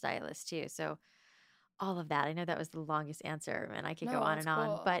path for stylists too. So all of that. I know that was the longest answer, and I could go on and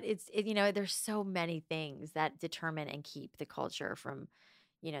on, but there's so many things that determine and keep the culture, from,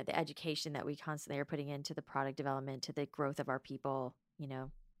 the education that we constantly are putting into the product development to the growth of our people, It's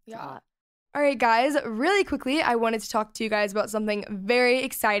a lot. All right, guys, really quickly, I wanted to talk to you guys about something very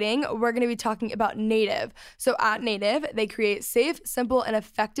exciting. We're going to be talking about Native. So at Native, they create safe, simple, and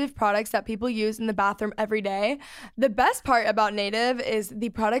effective products that people use in the bathroom every day. The best part about Native is the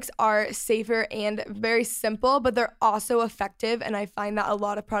products are safer and very simple, but they're also effective. And I find that a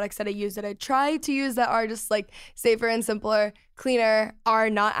lot of products that I use that I try to use that are just like safer and simpler, cleaner, are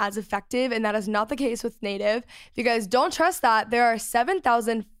not as effective, and that is not the case with Native. If you guys don't trust that, there are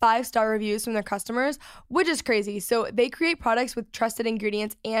 7,000 5-star reviews from their customers, which is crazy. So they create products with trusted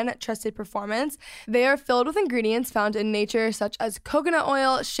ingredients and trusted performance. They are filled with ingredients found in nature, such as coconut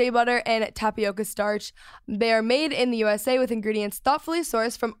oil, shea butter, and tapioca starch. They are made in the USA with ingredients thoughtfully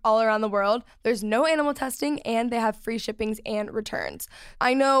sourced from all around the world. There's no animal testing, and they have free shippings and returns.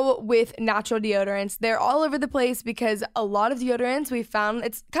 I know with natural deodorants, they're all over the place because a lot of deodorants we found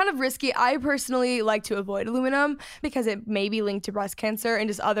it's kind of risky. I personally like to avoid aluminum because it may be linked to breast cancer and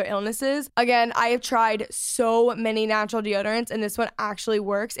just other illnesses. Again, I have tried so many natural deodorants and this one actually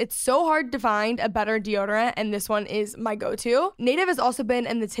works. It's so hard to find a better deodorant and this one is my go-to. Native has also been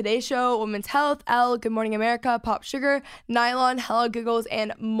in the Today Show, Women's Health, Elle, Good Morning America, Pop Sugar, Nylon, Hella Giggles,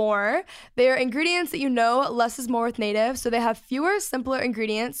 and more. They are ingredients that you know, less is more with Native. So they have fewer, simpler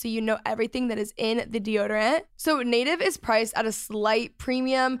ingredients so you know everything that is in the deodorant. So Native is priced at a slight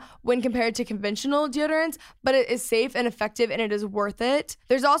premium when compared to conventional deodorants, but it is safe and effective and it is worth it.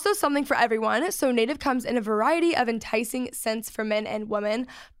 There's also something for everyone. So Native comes in a variety of enticing scents for men and women.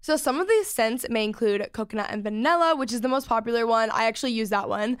 So some of these scents may include coconut and vanilla, which is the most popular one. I actually use that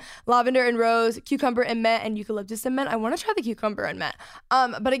one. Lavender and rose, cucumber and mint, and eucalyptus and mint. I want to try the cucumber and mint.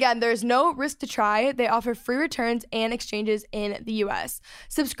 But again, there's no risk to try. They offer free returns and exchanges in the US.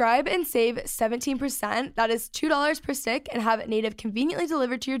 Subscribe and save 17%. That is $2 per stick, and have Native conveniently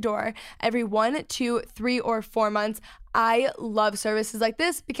delivered to your door every 1, 2, 3, or 4 months. I love services like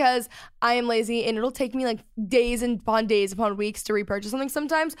this because I am lazy and it'll take me like days upon weeks to repurchase something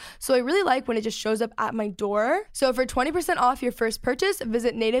sometimes. So I really like when it just shows up at my door. So for 20% off your first purchase,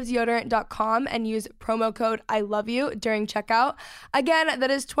 visit nativedeodorant.com and use promo code I love you during checkout. Again, that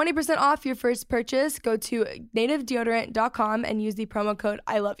is 20% off your first purchase. Go to nativedeodorant.com and use the promo code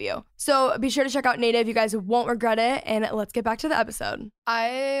I love you. So be sure to check out Native. You guys won't regret it. And let's get back to the episode.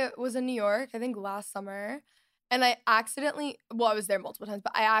 I was in New York, I think last summer. And I was there multiple times,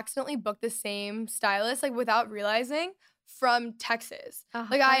 but I accidentally booked the same stylist, like without realizing, from Texas. Oh,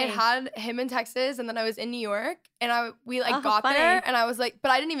 like funny. I had him in Texas and then I was in New York and we got funny. There and I was like, but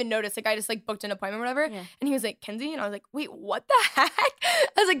I didn't even notice. Like I just like booked an appointment or whatever. Yeah. And he was like, Kenzie? And I was like, wait, what the heck? I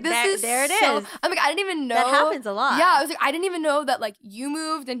was like, there it is. I'm like, I didn't even know. That happens a lot. Yeah. I was like, I didn't even know that like you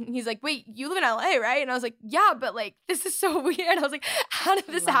moved. And he's like, wait, you live in LA, right? And I was like, yeah, but like, this is so weird. I was like, how did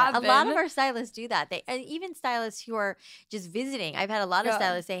this happen? A lot of our stylists do that. And even stylists who are just visiting. I've had a lot of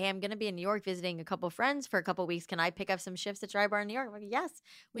stylists say, hey, I'm going to be in New York visiting a couple friends for a couple weeks. Can I pick up some shifts at DryBar in New York? I'm like, yes.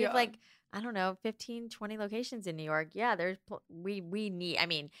 We have like, I don't know, 15, 20 locations in New York. Yeah, we need, I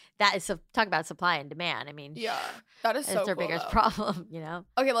mean, that is, talk about supply and demand. I mean, yeah, that is so it's our cool, biggest problem, you know?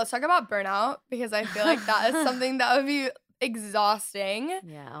 Okay, let's talk about burnout because I feel like that is something that would be exhausting.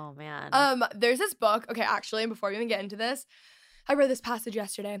 Yeah, oh man. There's this book. Okay, actually, before we even get into this, I read this passage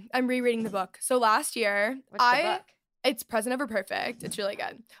yesterday. I'm rereading the book. So last year, What's the book? It's Present Over Perfect. It's really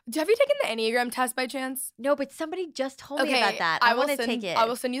good. Have you taken the Enneagram test by chance? No, but somebody just told me about that. I want to take it. I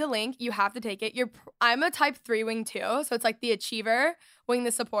will send you the link. You have to take it. I'm a type 3 wing too. So it's like the achiever wing,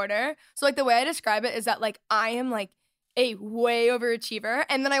 the supporter. So like the way I describe it is that like I am like a way overachiever.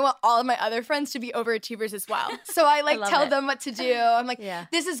 And then I want all of my other friends to be overachievers as well. So I like tell them what to do. I'm like,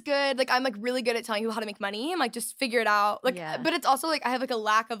 this is good. Like I'm like really good at telling people how to make money. I'm like, just figure it out. Like, but it's also like I have like a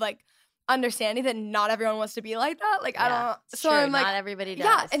lack of like understanding that not everyone wants to be like that. Like I don't. So true. I'm like, not everybody does.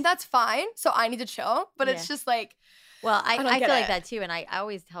 Yeah, and that's fine. So I need to chill. But it's just like, well, I feel like that too. And I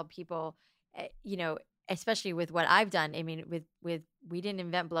always tell people, you know, especially with what I've done. I mean, with we didn't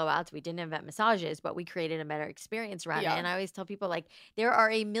invent blowouts, we didn't invent massages, but we created a better experience around it. And I always tell people like there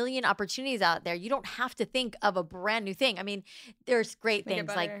are a million opportunities out there. You don't have to think of a brand new thing. I mean, there's great things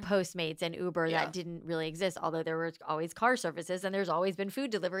like Postmates and Uber that didn't really exist, although there were always car services and there's always been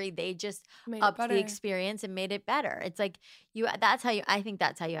food delivery. They just upped the experience and made it better. It's like I think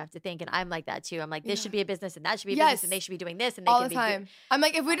that's how you have to think. And I'm like that too. I'm like, this should be a business and that should be a business and they should be doing this and they all can the be time. I'm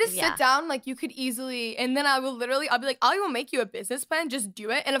like, if we just sit down, like you could easily, and then I'll be like, I will make you a business plan, just do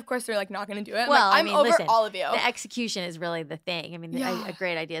it. And of course they're like not going to do it. Well, I'm over all of you. The execution is really the thing. I mean, a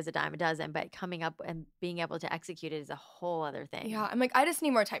great idea is a dime a dozen, but coming up and being able to execute it is a whole other thing. Yeah, I'm like, I just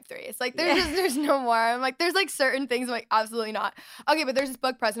need more type 3s. Like there's no more. I'm like, there's like certain things I'm like, absolutely not. Okay, but there's this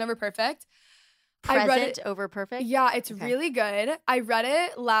book, Present Over Perfect. Present over perfect? Yeah, it's really good. I read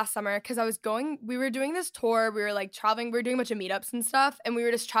it last summer because we were doing this tour. We were like traveling. We were doing a bunch of meetups and stuff. And we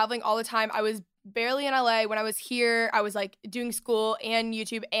were just traveling all the time. I was barely in LA. When I was here, I was like doing school and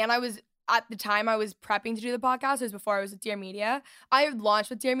YouTube. And at the time, I was prepping to do the podcast. It was before I was with Dear Media. I had launched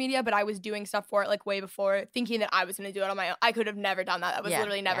with Dear Media, but I was doing stuff for it like way before, thinking that I was going to do it on my own. I could have never done that. That was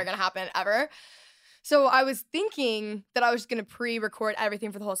literally never going to happen ever. So I was thinking that I was just going to pre-record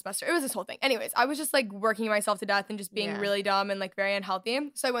everything for the whole semester. It was this whole thing. Anyways, I was just like working myself to death and just being really dumb and like very unhealthy.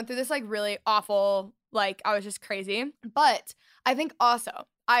 So I went through this like really awful, like I was just crazy. But I think also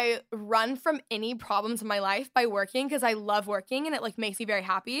I run from any problems in my life by working because I love working and it like makes me very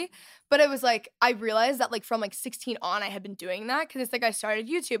happy. But it was like, I realized that like from like 16 on, I had been doing that because it's like I started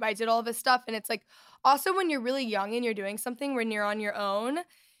YouTube. I did all this stuff. And it's like also when you're really young and you're doing something when you're on your own,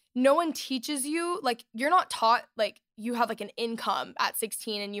 no one teaches you, like, you're not taught, like, you have, like, an income at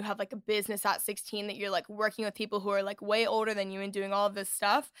 16 and you have, like, a business at 16 that you're, like, working with people who are, like, way older than you and doing all of this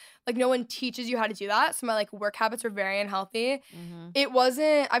stuff. Like, no one teaches you how to do that. So my, like, work habits were very unhealthy. It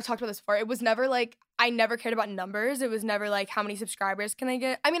wasn't, I've talked about this before, it was never, like, I never cared about numbers. It was never, like, how many subscribers can I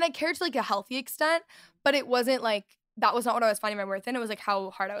get? I mean, I cared to, like, a healthy extent, but it wasn't, like, that was not what I was finding my worth in. It was, like,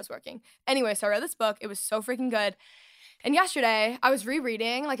 how hard I was working. Anyway, so I read this book. It was so freaking good. And yesterday, I was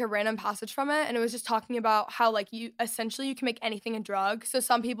rereading, like, a random passage from it, and it was just talking about how, like, you can make anything a drug. So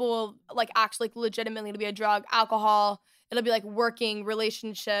some people will, like, act, like, legitimately to be a drug. Alcohol, it'll be, like, working,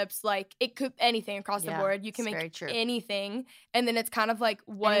 relationships, like, it could, anything across the board. You can make anything, and then it's kind of, like,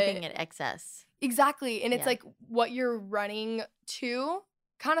 what... Anything in excess. Exactly, and it's, like, what you're running to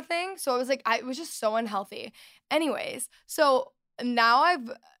kind of thing. So I was, like, it was just so unhealthy. Anyways, so now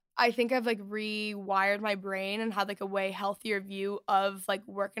I think I've, like, rewired my brain and had, like, a way healthier view of, like,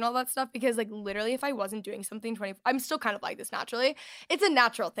 work and all that stuff because, like, literally if I wasn't doing something I'm still kind of like this naturally. It's a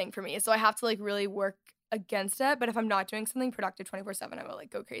natural thing for me, so I have to, like, really work against it. But if I'm not doing something productive 24/7, I will, like,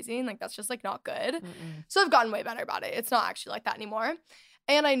 go crazy, and, like, that's just, like, not good. So I've gotten way better about it. It's not actually like that anymore.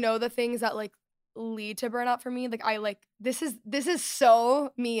 And I know the things that, like, lead to burnout for me. Like, I, like, this is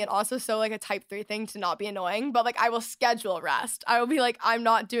so me and also so, like, a type 3 thing to not be annoying, but, like, I will schedule rest. I will be like, I'm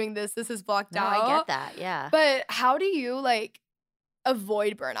not doing this. This is blocked out. I get that. Yeah. But how do you, like,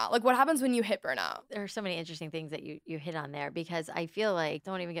 avoid burnout? Like, what happens when you hit burnout? There are so many interesting things that you hit on there because I feel like,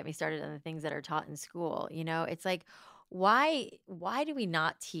 don't even get me started on the things that are taught in school. You know, it's like, why do we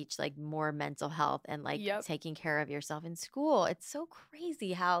not teach, like, more mental health and, like, taking care of yourself in school? It's so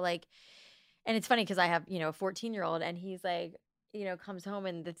crazy how, like, and it's funny because I have, you know, a 14-year-old and he's like, you know, comes home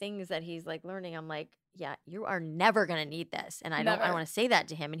and the things that he's, like, learning, I'm like, yeah, you are never going to need this. And I want to say that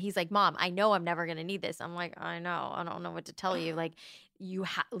to him. And he's like, Mom, I know I'm never going to need this. I'm like, I know. I don't know what to tell you. Like,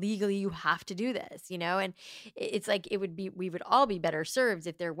 legally, you have to do this, you know? And it's like, we would all be better served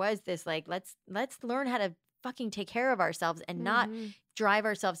if there was this, like, let's learn how to fucking take care of ourselves and not drive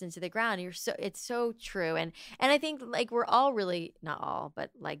ourselves into the ground. It's so true. And I think, like, we're all really, not all,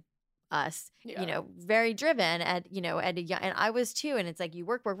 but, like, us, you know, very driven at a young, and I was too. And it's like you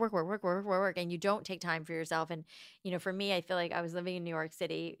work, and you don't take time for yourself. And, you know, for me, I feel like I was living in New York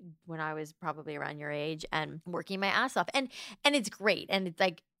City when I was probably around your age and working my ass off. And it's great. And it's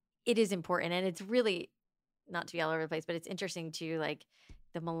like, it is important. And it's really, not to be all over the place, but it's interesting to, like,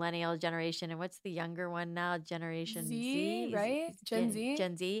 the millennial generation and what's the younger one now? Generation Z, right? Gen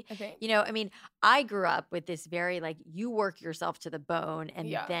Z. Okay. You know, I mean, I grew up with this very, like, you work yourself to the bone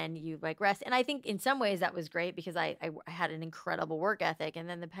and then you, like, rest. And I think in some ways that was great because I had an incredible work ethic. And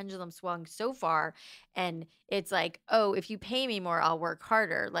then the pendulum swung so far and it's like, oh, if you pay me more, I'll work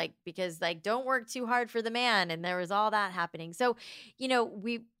harder. Like, because, like, don't work too hard for the man. And there was all that happening. So, you know,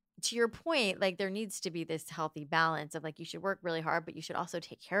 to your point, like, there needs to be this healthy balance of, like, you should work really hard, but you should also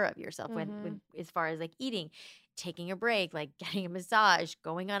take care of yourself when as far as, like, eating, taking a break, like getting a massage,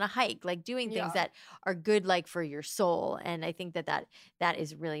 going on a hike, like doing things that are good, like, for your soul. And I think that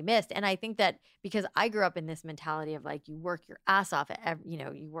is really missed. And I think that because I grew up in this mentality of, like, you work your ass off you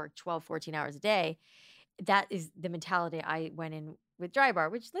know, you work 12, 14 hours a day. That is the mentality I went in with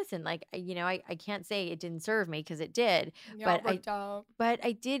DryBar, which, listen, like, you know, I can't say it didn't serve me because it did, but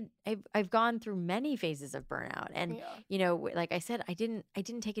I've gone through many phases of burnout. And, you know, like I said, I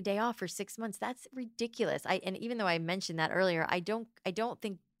didn't take a day off for 6 months. That's ridiculous. And even though I mentioned that earlier, I don't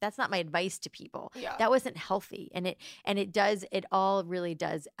think that's not my advice to people. That wasn't healthy. And it all really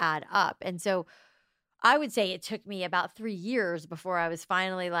does add up. And so I would say it took me about 3 years before I was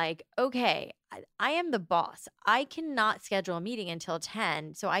finally like, okay, I am the boss. I cannot schedule a meeting until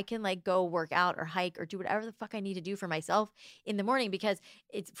 10 so I can, like, go work out or hike or do whatever the fuck I need to do for myself in the morning. Because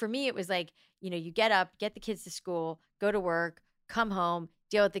for me, it was like, you know, you get up, get the kids to school, go to work, come home,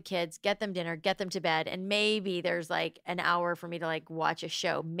 deal with the kids, get them dinner, get them to bed. And maybe there's like an hour for me to like watch a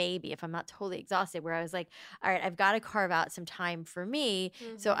show, maybe if I'm not totally exhausted, where I was like, all right, I've got to carve out some time for me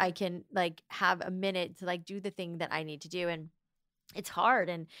so I can like have a minute to like do the thing that I need to do. And it's hard,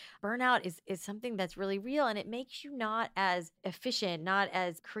 and burnout is something that's really real, and it makes you not as efficient, not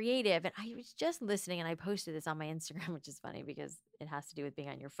as creative. And I was just listening, and I posted this on my Instagram, which is funny because it has to do with being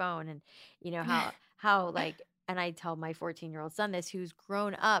on your phone, and you know how like, and I tell my 14-year-old son this, who's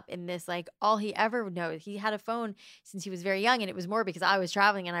grown up in this, like all he ever knows, he had a phone since he was very young, and it was more because I was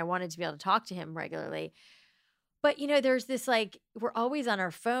traveling and I wanted to be able to talk to him regularly. But, you know, there's this like, we're always on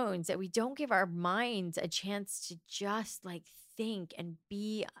our phones that we don't give our minds a chance to just like think and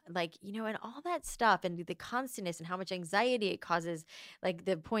be like, you know, and all that stuff, and the constantness and how much anxiety it causes. Like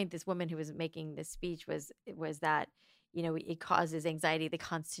the point this woman who was making this speech was that, you know, it causes anxiety, the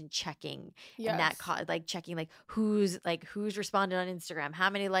constant checking, and that like checking like who's responded on Instagram, how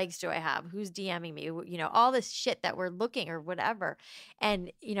many likes do I have, who's DMing me, you know, all this shit that we're looking or whatever.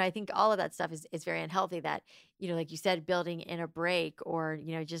 And, you know, I think all of that stuff is very unhealthy. That, you know, like you said, building in a break, or,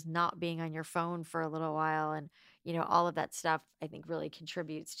 you know, just not being on your phone for a little while, and, you know, all of that stuff I think really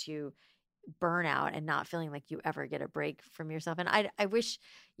contributes to burnout and not feeling like you ever get a break from yourself. And I wish,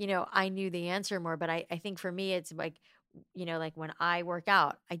 you know, I knew the answer more, but I think for me, it's like, you know, like when I work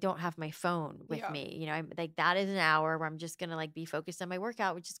out, I don't have my phone with me, you know, I'm like, that is an hour where I'm just going to like be focused on my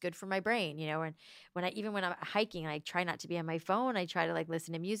workout, which is good for my brain, you know. And when I'm hiking, I try not to be on my phone. I try to like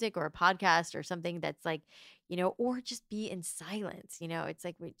listen to music or a podcast or something that's like, you know, or just be in silence, you know. It's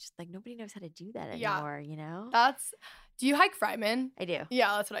like, we just like, nobody knows how to do that anymore, you know. Do you hike Fryman? I do.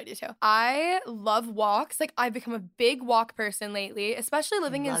 Yeah, that's what I do too. I love walks. Like, I've become a big walk person lately, especially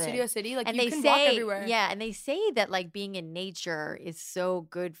living in Studio City. Like, and you can walk everywhere. Yeah, and they say that like being in nature is so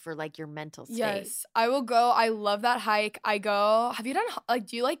good for like your mental state. Yes, I will go. I love that hike. I go. Have you done like?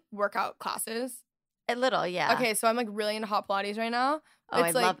 Do you like workout classes? A little, yeah. Okay, so I'm like really into hot Pilates right now. Oh,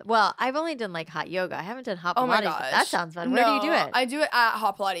 I love. Well, I've only done like hot yoga. I haven't done hot Pilates. Oh my gosh, that sounds fun. Where do you do it? I do it at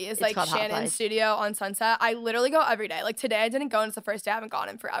Hot Pilates. It's like Shannon's studio on Sunset. I literally go every day. Like today, I didn't go, and it's the first day I haven't gone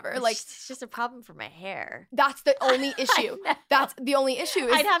in forever. Like it's just a problem for my hair. That's the only issue. That's the only issue.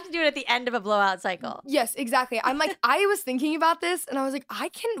 I'd have to do it at the end of a blowout cycle. Yes, exactly. I'm like, I was thinking about this, and I was like,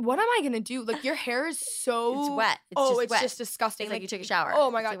 what am I gonna do? Like your hair is so it's wet. It's just disgusting. It's like you took a shower.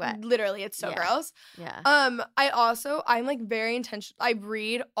 Oh my god, literally, it's so gross. Yeah. I'm like very intentional. I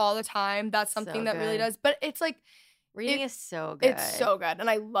read all the time. That's something that really does. But it's like reading is so good. It's so good, and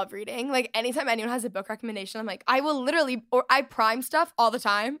I love reading. Like anytime anyone has a book recommendation, I'm like, I will literally, or I prime stuff all the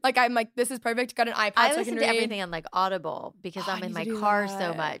time. Like I'm like, this is perfect. Got an iPad. I listen to everything on like Audible because I'm in my car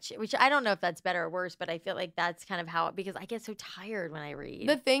so much. Which I don't know if that's better or worse, but I feel like that's kind of how because I get so tired when I read.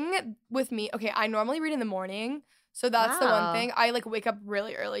 The thing with me, okay, I normally read in the morning, so that's the one thing. I like wake up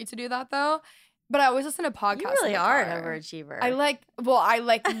really early to do that though. But I always listen to podcasts. You really are an overachiever. I like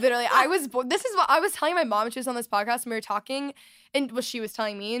literally, this is what I was telling my mom when she was on this podcast and we were talking and what she was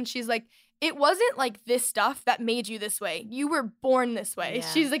telling me. And she's like, it wasn't like this stuff that made you this way. You were born this way. Yeah.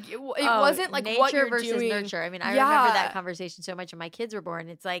 She's like, it wasn't like what you're versus doing. Nurture. I mean, I remember that conversation so much when my kids were born.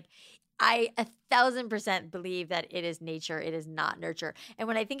 It's like, I 1,000% believe that it is nature. It is not nurture. And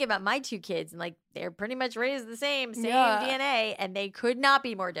when I think about my two kids, and like they're pretty much raised the same DNA, and they could not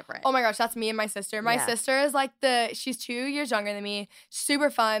be more different. Oh my gosh, that's me and my sister. My sister is like she's 2 years younger than me. Super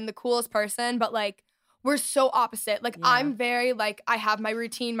fun, the coolest person, but like we're so opposite. Like I'm very like I have my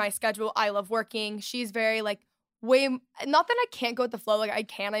routine, my schedule. I love working. She's very like not that I can't go with the flow. Like I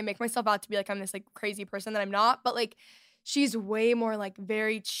can. I make myself out to be like I'm this like crazy person that I'm not, but like she's way more like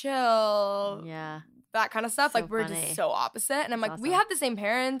very chill. Yeah. That kind of stuff. So like we're funny. Just so opposite. And I'm like, awesome. We have the same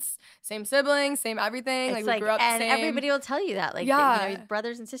parents, same siblings, same everything. It's like we grew up the same. And everybody will tell you that. Like you know,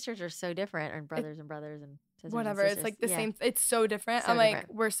 brothers and sisters are so different. And brothers and sisters. Whatever. And sisters. It's like the same. It's so different. So I'm like,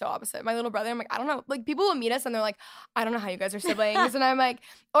 different. we're so opposite. My little brother, I'm like, I don't know. Like people will meet us and they're like, I don't know how you guys are siblings. And I'm like,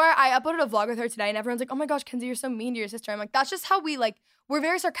 or I uploaded a vlog with her today and everyone's like, oh my gosh, Kenzie, you're so mean to your sister. I'm like, that's just how we like, we're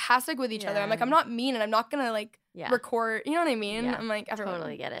very sarcastic with each other. I'm like, I'm not mean and I'm not going to like record. You know what I mean? Yeah. I'm like, everyone.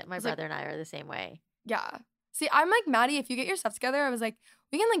 Totally get it. My brother and I are the same way. Yeah. See, I'm like, Maddie, if you get your stuff together, I was like,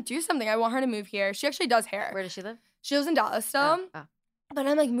 we can like do something. I want her to move here. She actually does hair. Where does she live? She lives in Dallas still. Oh. But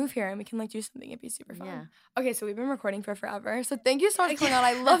I'm like, move here and we can like do something. It'd be super fun. Yeah. Okay, so we've been recording for forever. So thank you so much for coming on.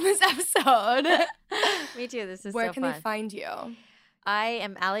 I love this episode. Me too. This is Where so can fun. they find you? I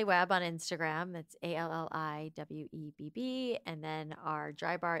am Alli Webb on Instagram. That's ALLIWEBB. And then our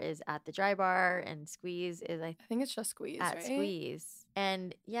DryBar is at the DryBar, and Squeeze is I think it's just Squeeze, at right? Squeeze.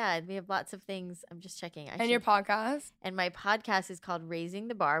 And yeah, we have lots of things. I'm just checking. And your podcast? And my podcast is called Raising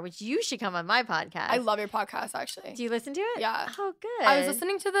the Bar, which you should come on my podcast. I love your podcast, actually. Do you listen to it? Yeah. Oh, good. I was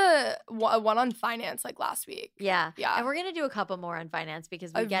listening to the one on finance like last week. Yeah. Yeah. And we're going to do a couple more on finance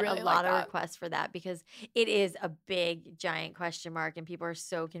because we get really a lot of requests for that because it is a big, giant question mark and people are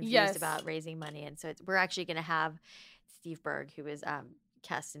so confused about raising money. And so we're actually going to have Steve Berg, who is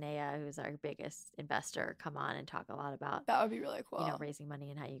Castanea, who's our biggest investor, come on and talk a lot about that would be really cool. Raising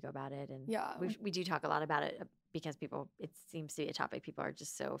money and how you go about it. And yeah, we do talk a lot about it because it seems to be a topic people are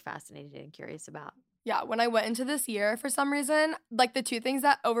just so fascinated and curious about. Yeah, when I went into this year, for some reason, like the two things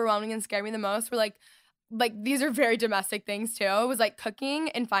that overwhelmed me and scared me the most were like these are very domestic things too. It was like cooking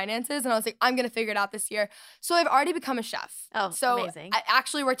and finances. And I was like, I'm going to figure it out this year. So I've already become a chef. Oh, so amazing. It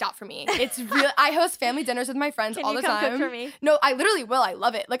actually worked out for me. It's real. I host family dinners with my friends all the time. Can you come cook for me? No, I literally will. I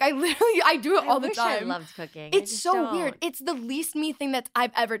love it. Like I do it all the time. I loved cooking. It's so weird. It's the least me thing that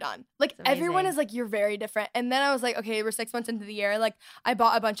I've ever done. Like everyone is like, you're very different. And then I was like, okay, we're 6 months into the year. Like I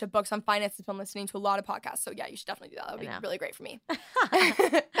bought a bunch of books on finance and been listening to a lot of podcasts. So yeah, you should definitely do that. That would be really great for me.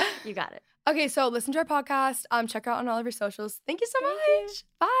 You got it. Okay, so listen to our podcast. Check out on all of your socials. Thank you so much.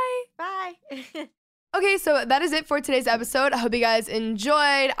 Bye. Bye. Okay, so that is it for today's episode. I hope you guys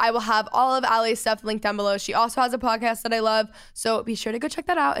enjoyed. I will have all of Alli's stuff linked down below. She also has a podcast that I love, so be sure to go check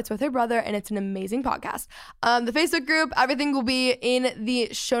that out. It's with her brother, and it's an amazing podcast. The Facebook group, everything will be in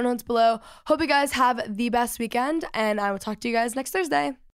the show notes below. Hope you guys have the best weekend, and I will talk to you guys next Thursday.